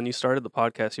lightweight. When you started the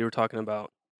podcast, you were talking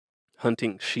about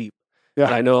hunting sheep. Yeah,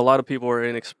 and I know a lot of people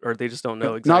are or they just don't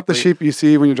know exactly. Not the sheep you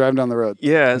see when you're driving down the road.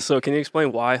 Yeah. So can you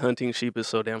explain why hunting sheep is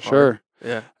so damn hard? Sure.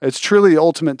 Yeah, it's truly the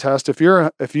ultimate test. If you're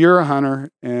a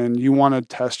hunter and you want to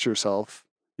test yourself,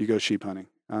 you go sheep hunting.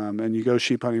 And you go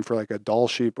sheep hunting for like a doll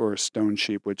sheep or a stone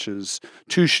sheep, which is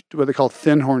what they call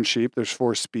thin horn sheep. There's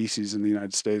 4 species in the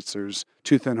United States. There's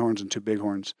 2 thin horns and 2 big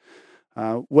horns.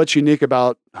 What's unique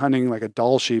about hunting like a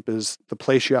doll sheep is the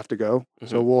place you have to go. Mm-hmm.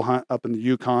 So we'll hunt up in the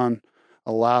Yukon,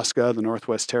 Alaska, the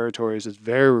Northwest Territories. It's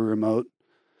very remote.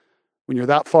 When you're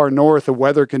that far north, the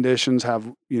weather conditions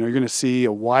you're going to see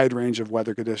a wide range of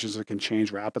weather conditions that can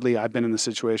change rapidly. I've been in the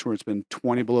situation where it's been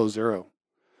 20 below zero.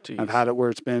 Jeez. I've had it where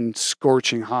it's been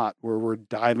scorching hot, where we're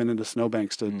diving into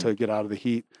snowbanks to get out of the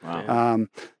heat. Wow.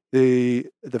 The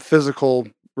physical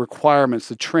requirements,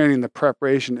 the training, the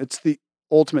preparation, it's the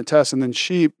ultimate test. And then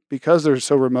sheep, because they're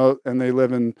so remote and they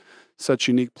live in such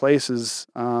unique places,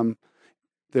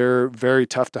 they're very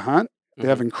tough to hunt. They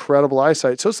have incredible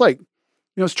eyesight. So it's like,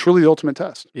 it's truly the ultimate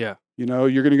test. Yeah. You're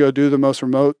going to go do the most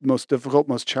remote, most difficult,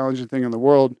 most challenging thing in the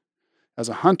world as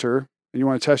a hunter, and you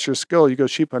want to test your skill, you go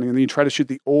sheep hunting, and then you try to shoot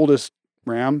the oldest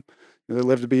ram. They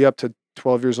live to be up to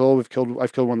 12 years old. I've killed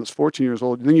one that's 14 years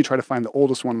old. And then you try to find the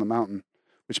oldest one in the mountain,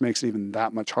 which makes it even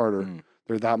that much harder.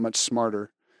 they're that much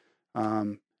smarter.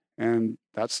 And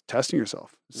that's testing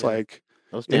yourself. It's like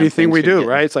Those damn anything things we could do, get-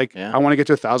 right? It's like, Yeah. I want to get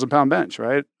to 1,000-pound bench,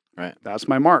 right? Right. That's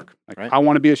my mark. Like, Right. I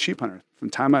want to be a sheep hunter. From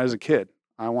the time I was a kid,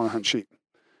 I want to hunt sheep.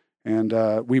 And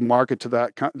we market to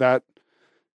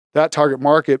that target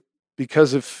market,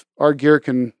 because if our gear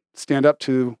can stand up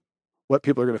to what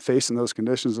people are going to face in those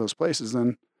conditions, those places,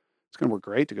 then it's going to work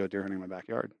great to go deer hunting in my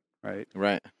backyard, right?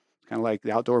 Right. Kind of like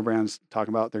the outdoor brands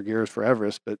talking about their gears for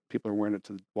Everest, but people are wearing it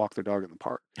to walk their dog in the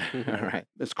park. Right.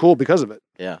 It's cool because of it.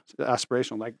 Yeah. It's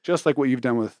aspirational, like just like what you've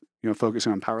done with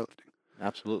focusing on powerlifting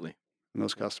Absolutely. and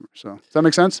those customers. So does that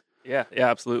make sense? Yeah,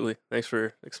 absolutely. Thanks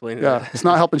for explaining Yeah, that. it's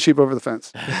not helping sheep over the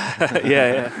fence.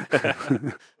 yeah.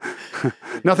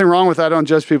 Nothing wrong with that. I don't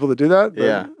judge people that do that. But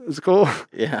Yeah. it's cool.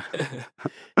 Yeah.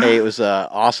 Hey, it was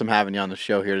awesome having you on the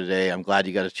show here today. I'm glad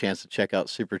you got a chance to check out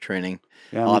Super Training.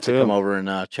 Yeah, I'll me have to too. come over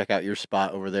and check out your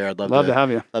spot over there. I'd love Love to have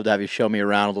you. you show me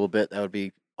around a little bit. That would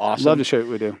be awesome. Love to show you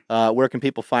what we do. Where can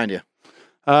people find you?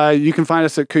 You can find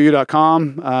us at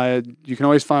Kuiu.com. You can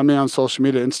always find me on social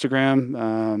media, Instagram.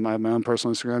 I have my own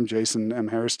personal Instagram, Jason M.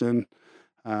 Hairston.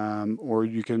 Or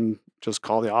you can just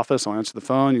call the office. I'll answer the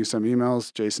phone. You can send me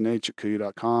emails,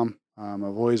 jasonh@kuiu.com. I've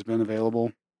always been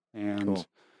available. And, Cool.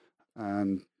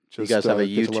 just, You guys have a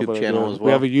get to love YouTube what I channel do. as We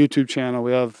well? have a YouTube channel.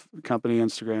 We have company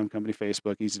Instagram, company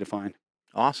Facebook, easy to find.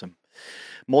 Awesome.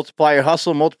 Multiply your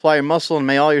hustle, multiply your muscle, and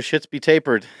may all your shits be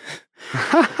tapered.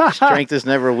 Strength is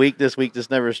never a weakness. Weakness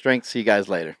never a strength. See you guys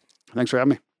later. Thanks for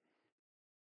having me.